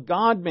real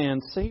God-man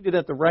seated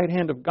at the right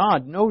hand of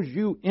God knows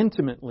you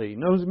intimately,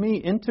 knows me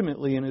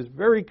intimately, and is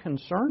very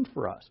concerned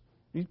for us.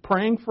 He's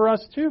praying for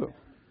us too.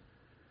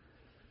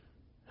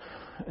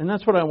 And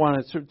that's what I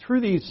want to,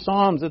 through these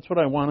Psalms, that's what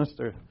I want us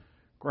to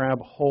grab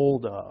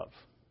hold of.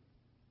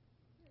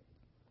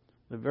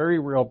 The very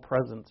real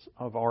presence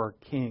of our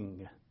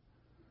King.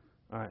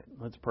 All right,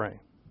 let's pray.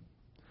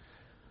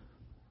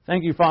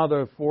 Thank you,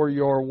 Father, for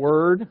your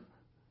word.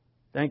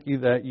 Thank you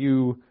that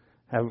you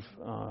have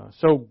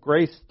so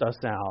graced us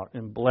out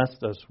and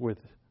blessed us with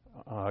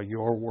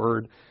your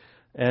word.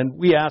 And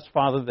we ask,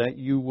 Father, that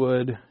you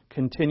would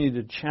continue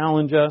to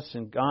challenge us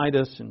and guide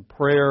us in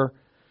prayer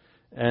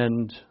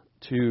and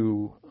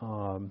to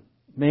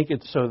make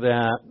it so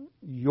that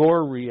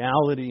your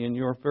reality and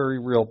your very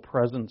real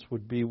presence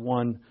would be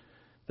one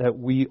that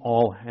we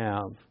all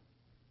have.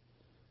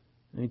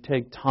 And you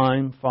take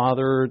time,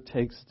 Father. It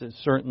takes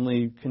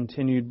certainly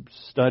continued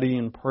study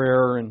and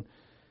prayer and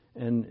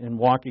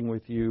walking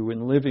with you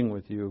and living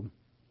with you.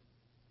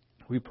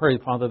 We pray,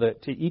 Father,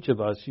 that to each of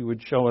us you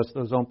would show us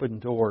those open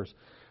doors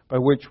by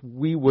which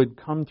we would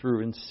come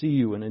through and see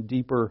you in a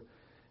deeper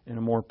and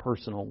a more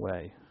personal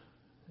way.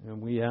 And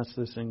we ask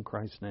this in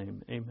Christ's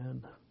name.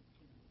 Amen.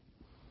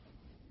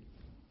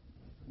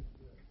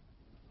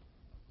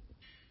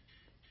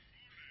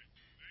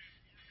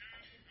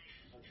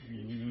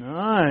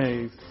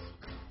 Nice.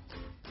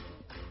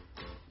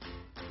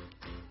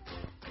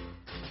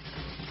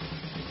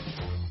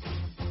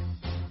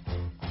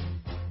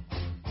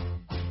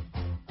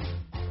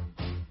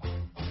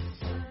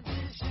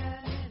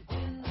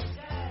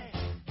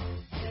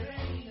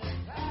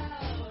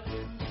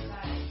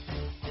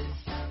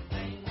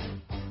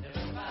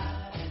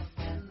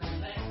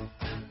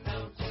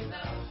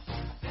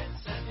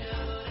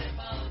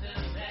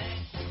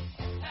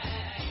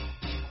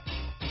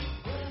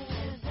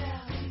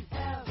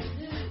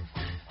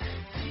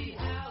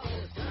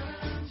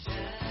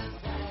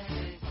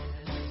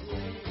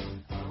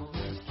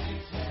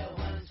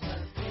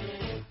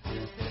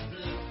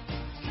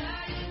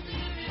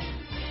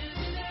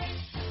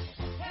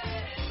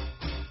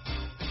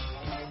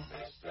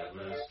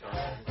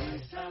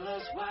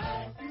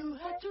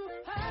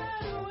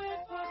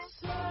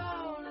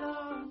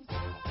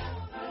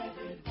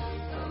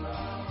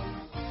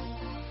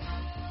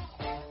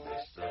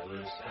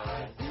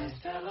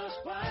 Tell us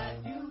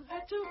why